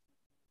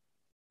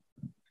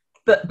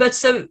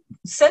so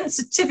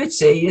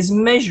sensitivity is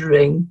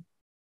measuring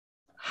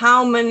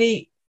how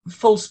many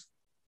false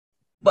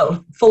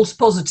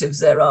positives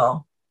there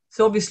are.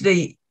 So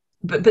obviously,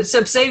 but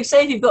so say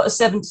if you've got a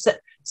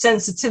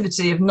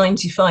sensitivity of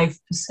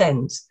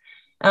 95%,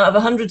 out of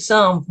 100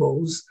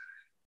 samples,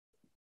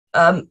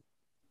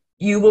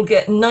 you will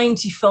get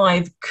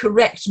 95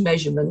 correct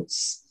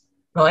measurements,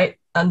 right?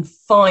 And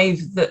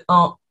 5 that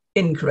are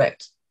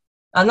incorrect.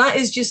 And that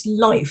is just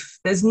life.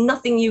 There's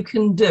nothing you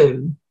can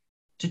do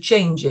to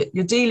change it.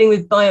 You're dealing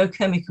with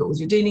biochemicals,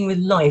 you're dealing with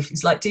life.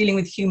 It's like dealing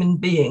with human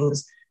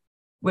beings.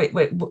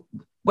 We're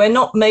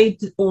not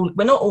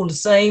all the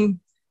same,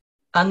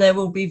 and there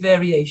will be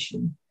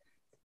variation.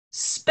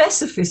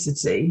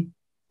 Specificity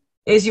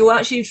is you're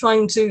actually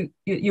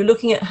you're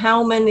looking at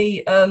how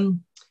many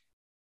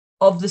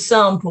of the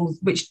samples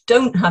which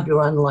don't have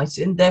your analyte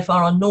in,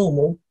 therefore are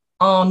normal.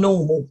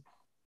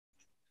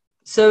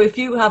 So if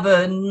you have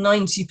a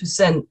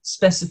 90%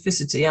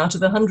 specificity out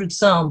of 100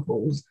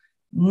 samples,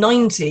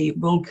 90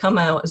 will come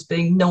out as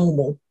being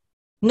normal,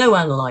 no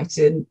analyte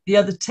in. The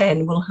other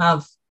 10 will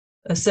have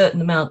a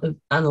certain amount of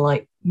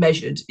analyte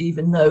measured,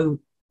 even though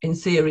in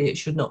theory it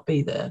should not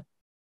be there.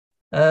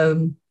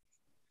 And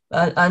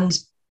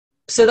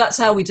so that's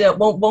how we dealt.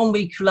 One,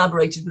 we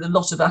collaborated with a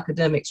lot of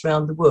academics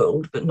around the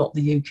world, but not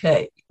the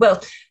UK. Well,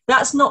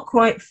 that's not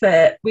quite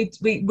fair.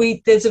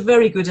 There's a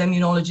very good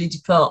immunology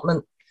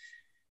department.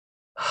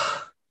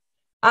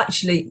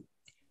 Actually,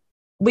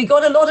 we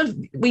got a lot of,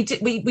 we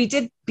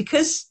did,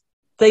 because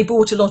they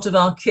bought a lot of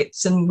our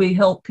kits and we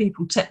helped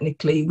people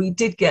technically, we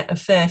did get a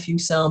fair few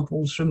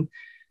samples from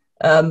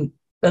a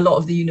lot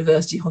of the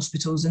university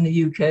hospitals in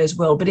the UK as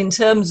well. But in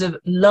terms of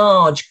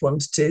large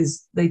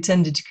quantities, they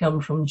tended to come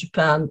from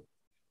Japan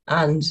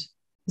and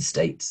the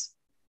States,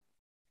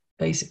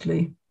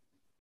 basically.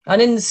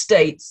 And in the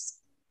States,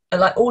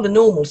 like all the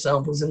normal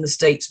samples in the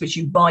States, which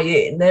you buy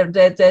in,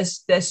 they're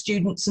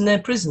students and they're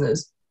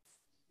prisoners.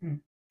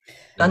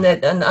 And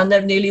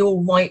they're nearly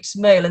all white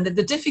male. And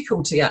the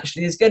difficulty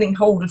actually is getting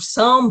hold of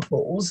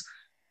samples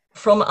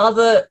from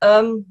other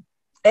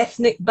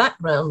ethnic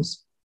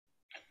backgrounds.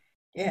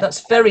 Yeah.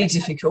 That's very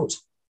difficult.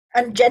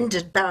 And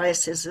gendered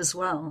biases as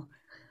well.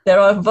 There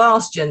are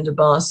vast gender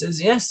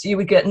biases, yes. You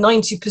would get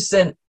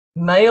 90%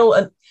 male.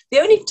 And the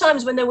only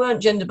times when there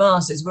weren't gender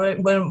biases were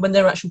when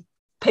there are actual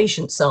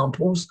patient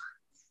samples,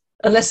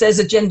 unless there's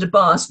a gender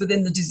bias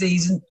within the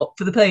disease and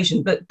for the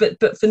patient.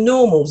 But for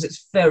normals,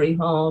 it's very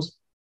hard.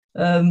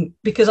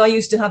 Because I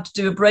used to have to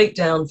do a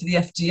breakdown for the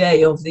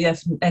FDA of the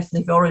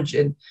ethnic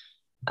origin,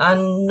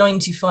 and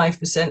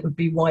 95% would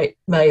be white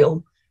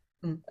male,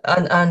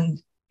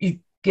 and you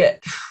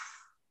get,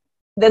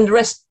 then the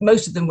rest,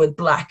 most of them were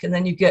black, and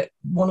then you get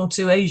 1 or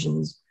 2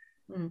 Asians.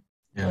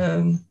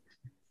 Yeah.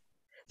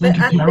 Thank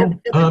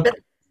you, Carol.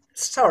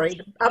 Sorry,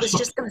 I was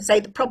just going to say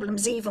the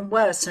problem's even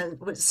worse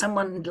with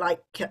someone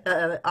like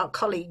our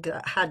colleague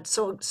that had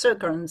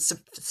Sjogren's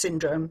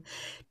syndrome.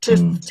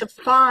 To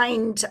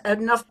find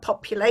enough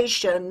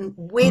population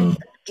with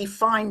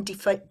defined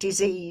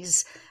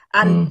disease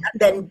and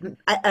then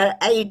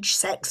age,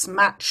 sex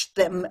match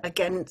them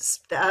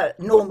against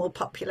normal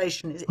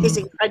population is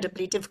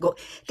incredibly difficult.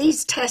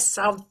 These tests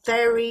are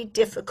very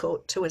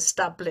difficult to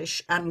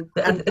establish and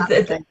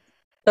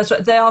that's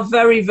right. They are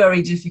very,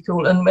 very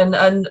difficult.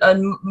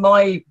 And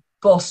my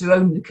boss, who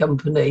owned the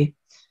company,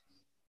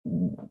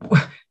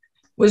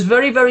 was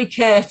very, very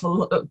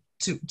careful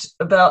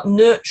about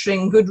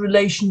nurturing good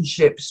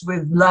relationships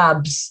with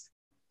labs,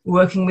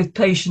 working with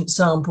patient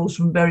samples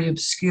from very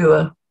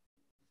obscure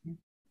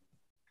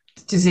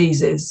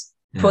diseases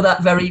for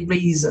that very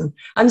reason.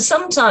 And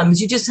sometimes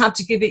you just have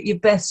to give it your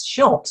best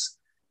shot.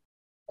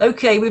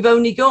 Okay, we've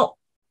only got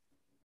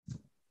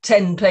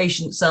 10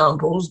 patient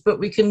samples, but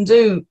we can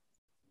do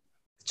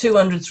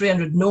 200,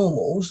 300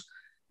 normals.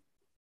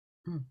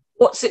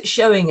 What's it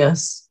showing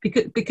us?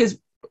 Because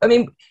I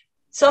mean,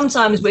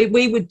 sometimes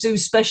we would do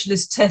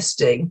specialist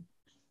testing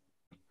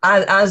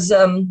as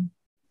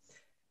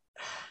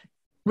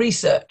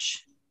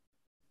research,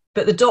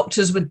 but the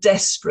doctors were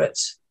desperate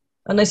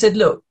and they said,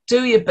 look,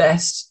 do your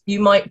best, you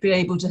might be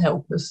able to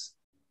help us.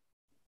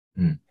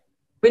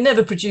 We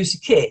never produce a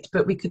kit,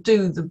 but we could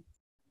do the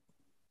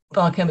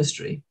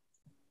biochemistry.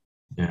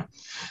 Yeah.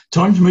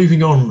 Time's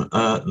moving on,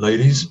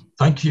 ladies.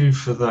 Thank you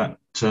for that,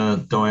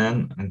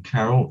 Diane and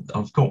Carol.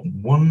 I've got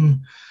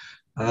one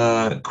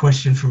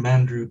question from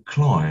Andrew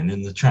Klein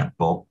in the chat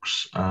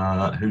box,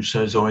 who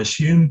says, I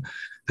assume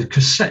the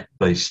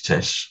cassette-based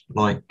tests,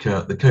 like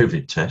the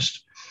COVID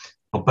test,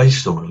 are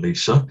based on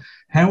ELISA.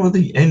 How are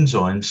the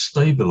enzymes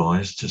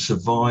stabilized to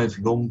survive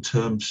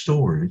long-term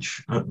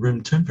storage at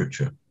room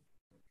temperature?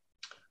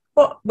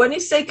 What, when you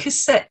say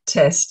cassette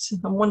test,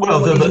 I'm wondering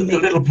well, what the you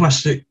mean. little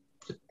plastic...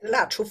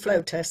 Lateral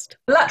flow test.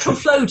 Lateral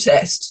flow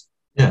test.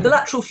 Yeah. The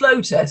lateral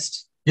flow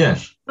test.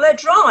 Yes. Well, they're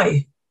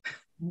dry.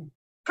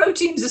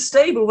 Proteins are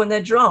stable when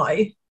they're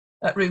dry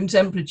at room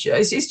temperature.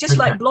 It's just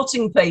like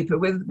blotting paper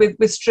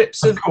with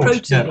strips of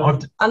protein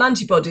on and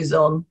antibodies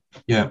on.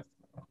 Yeah.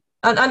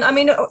 And I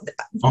mean,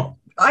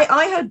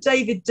 I heard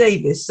David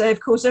Davis say,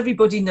 of course,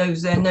 everybody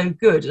knows they're no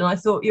good. And I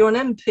thought, you're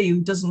an MP who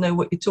doesn't know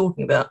what you're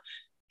talking about.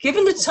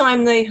 Given the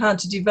time they had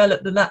to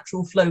develop the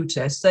lateral flow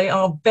test, they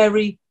are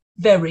very,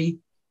 very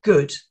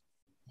good.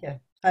 Yeah,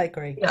 I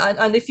agree. Yeah,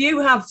 and if you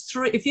have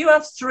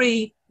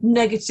three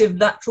negative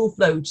lateral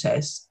flow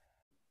tests,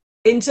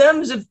 in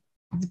terms of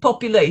the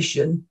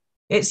population,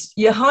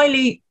 you're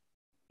highly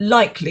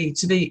likely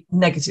to be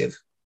negative.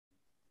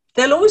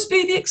 There'll always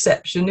be the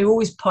exception who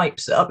always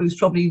pipes up, who's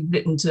probably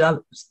written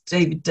to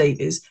David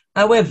Davis.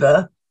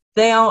 However,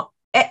 they are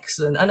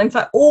excellent. And in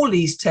fact, all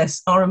these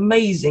tests are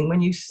amazing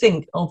when you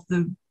think of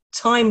the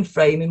time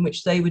frame in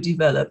which they were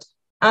developed,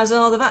 as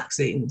are the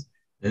vaccines.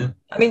 Yeah.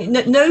 I mean,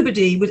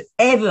 nobody would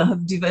ever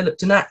have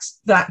developed a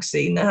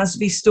vaccine that has to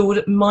be stored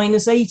at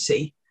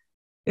 -80.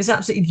 It's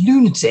absolutely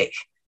lunatic.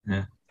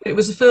 Yeah. It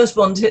was the first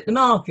one to hit the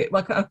market.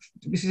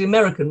 This is the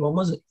American one,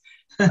 wasn't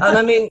it? And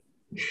I mean,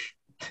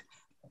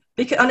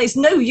 and it's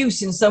no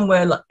use in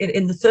somewhere like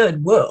in the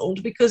third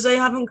world because they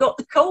haven't got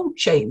the cold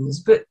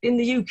chains. But in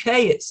the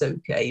UK, it's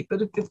okay.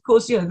 But of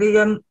course, you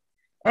know,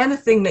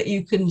 anything that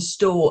you can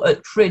store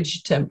at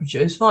fridge temperature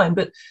is fine.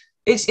 But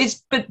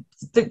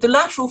the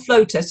lateral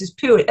flow test is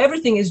pure.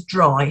 Everything is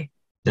dry.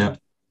 Yeah,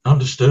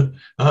 understood.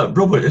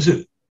 Robert, is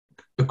it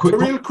a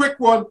real quick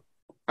one?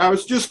 I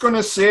was just going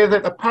to say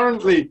that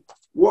apparently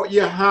what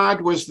you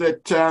had was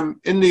that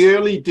in the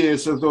early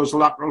days of those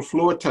lateral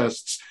flow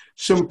tests,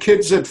 some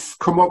kids had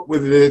come up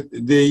with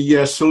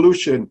the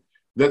solution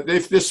that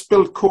if they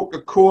spilled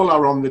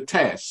Coca-Cola on the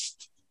test,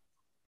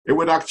 it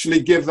would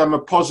actually give them a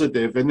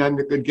positive, and then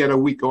they could get a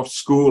week off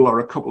school or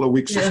a couple of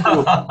weeks of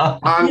school. And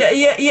I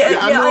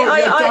know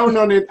you're down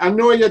on it. I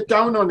know you're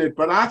down on it,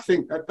 but I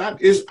think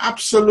that is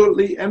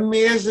absolutely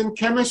amazing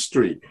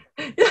chemistry.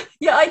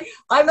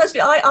 I must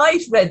be. I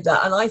read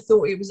that and I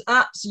thought it was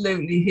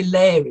absolutely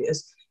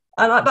hilarious.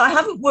 But I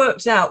haven't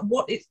worked out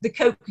what the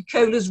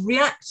Coca-Cola's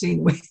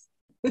reacting with.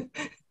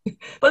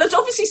 Well, there's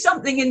obviously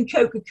something in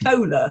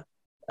Coca-Cola.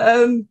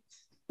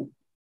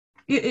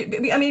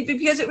 I mean,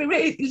 because it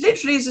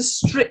literally is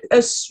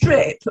a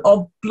strip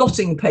of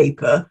blotting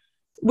paper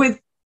with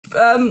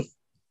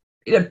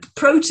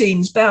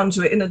proteins bound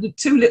to it in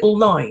two little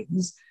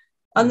lines.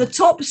 And the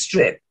top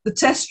strip, the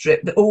test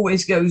strip that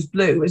always goes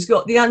blue, has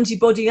got the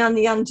antibody and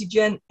the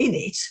antigen in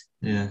it.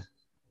 Yeah.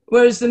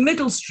 Whereas the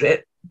middle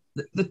strip,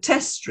 the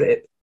test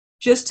strip,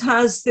 just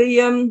has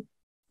the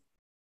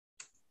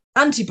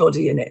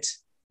antibody in it.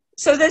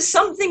 So there's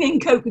something in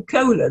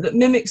Coca-Cola that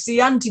mimics the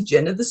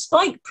antigen of the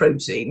spike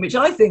protein, which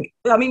I think,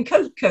 I mean,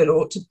 Coca-Cola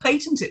ought to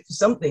patent it for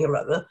something or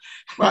other.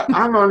 Well,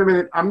 hang on a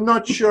minute. I'm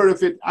not sure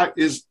if it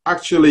is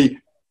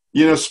actually,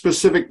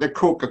 specific to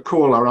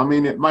Coca-Cola. I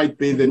mean, it might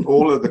be that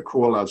all of the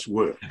colas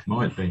work. It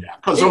might be.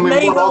 It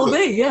may well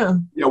be, yeah.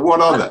 Yeah,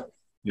 what other?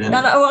 Yeah. And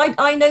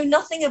I know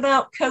nothing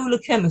about cola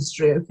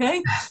chemistry,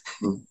 okay?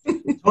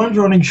 Time's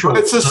running short.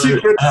 Well, it's a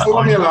secret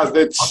formula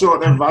that's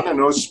sort of, I don't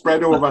know,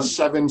 spread over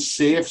 7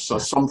 safes or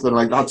something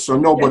like that, so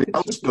nobody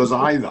else does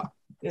either.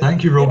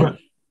 Thank you, Robert.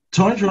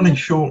 Time's running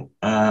short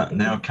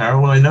now,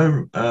 Carol. I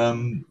know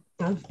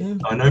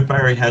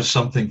Barry has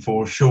something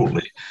for us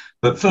shortly.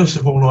 But first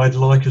of all, I'd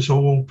like us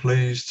all,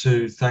 please,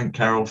 to thank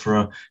Carol for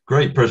a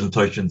great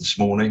presentation this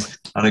morning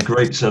and a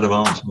great set of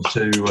answers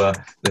to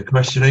the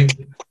questioning.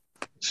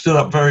 Stood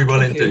up very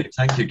well indeed.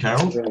 Thank you,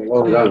 Carol.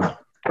 Well done.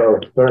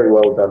 Very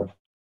well done.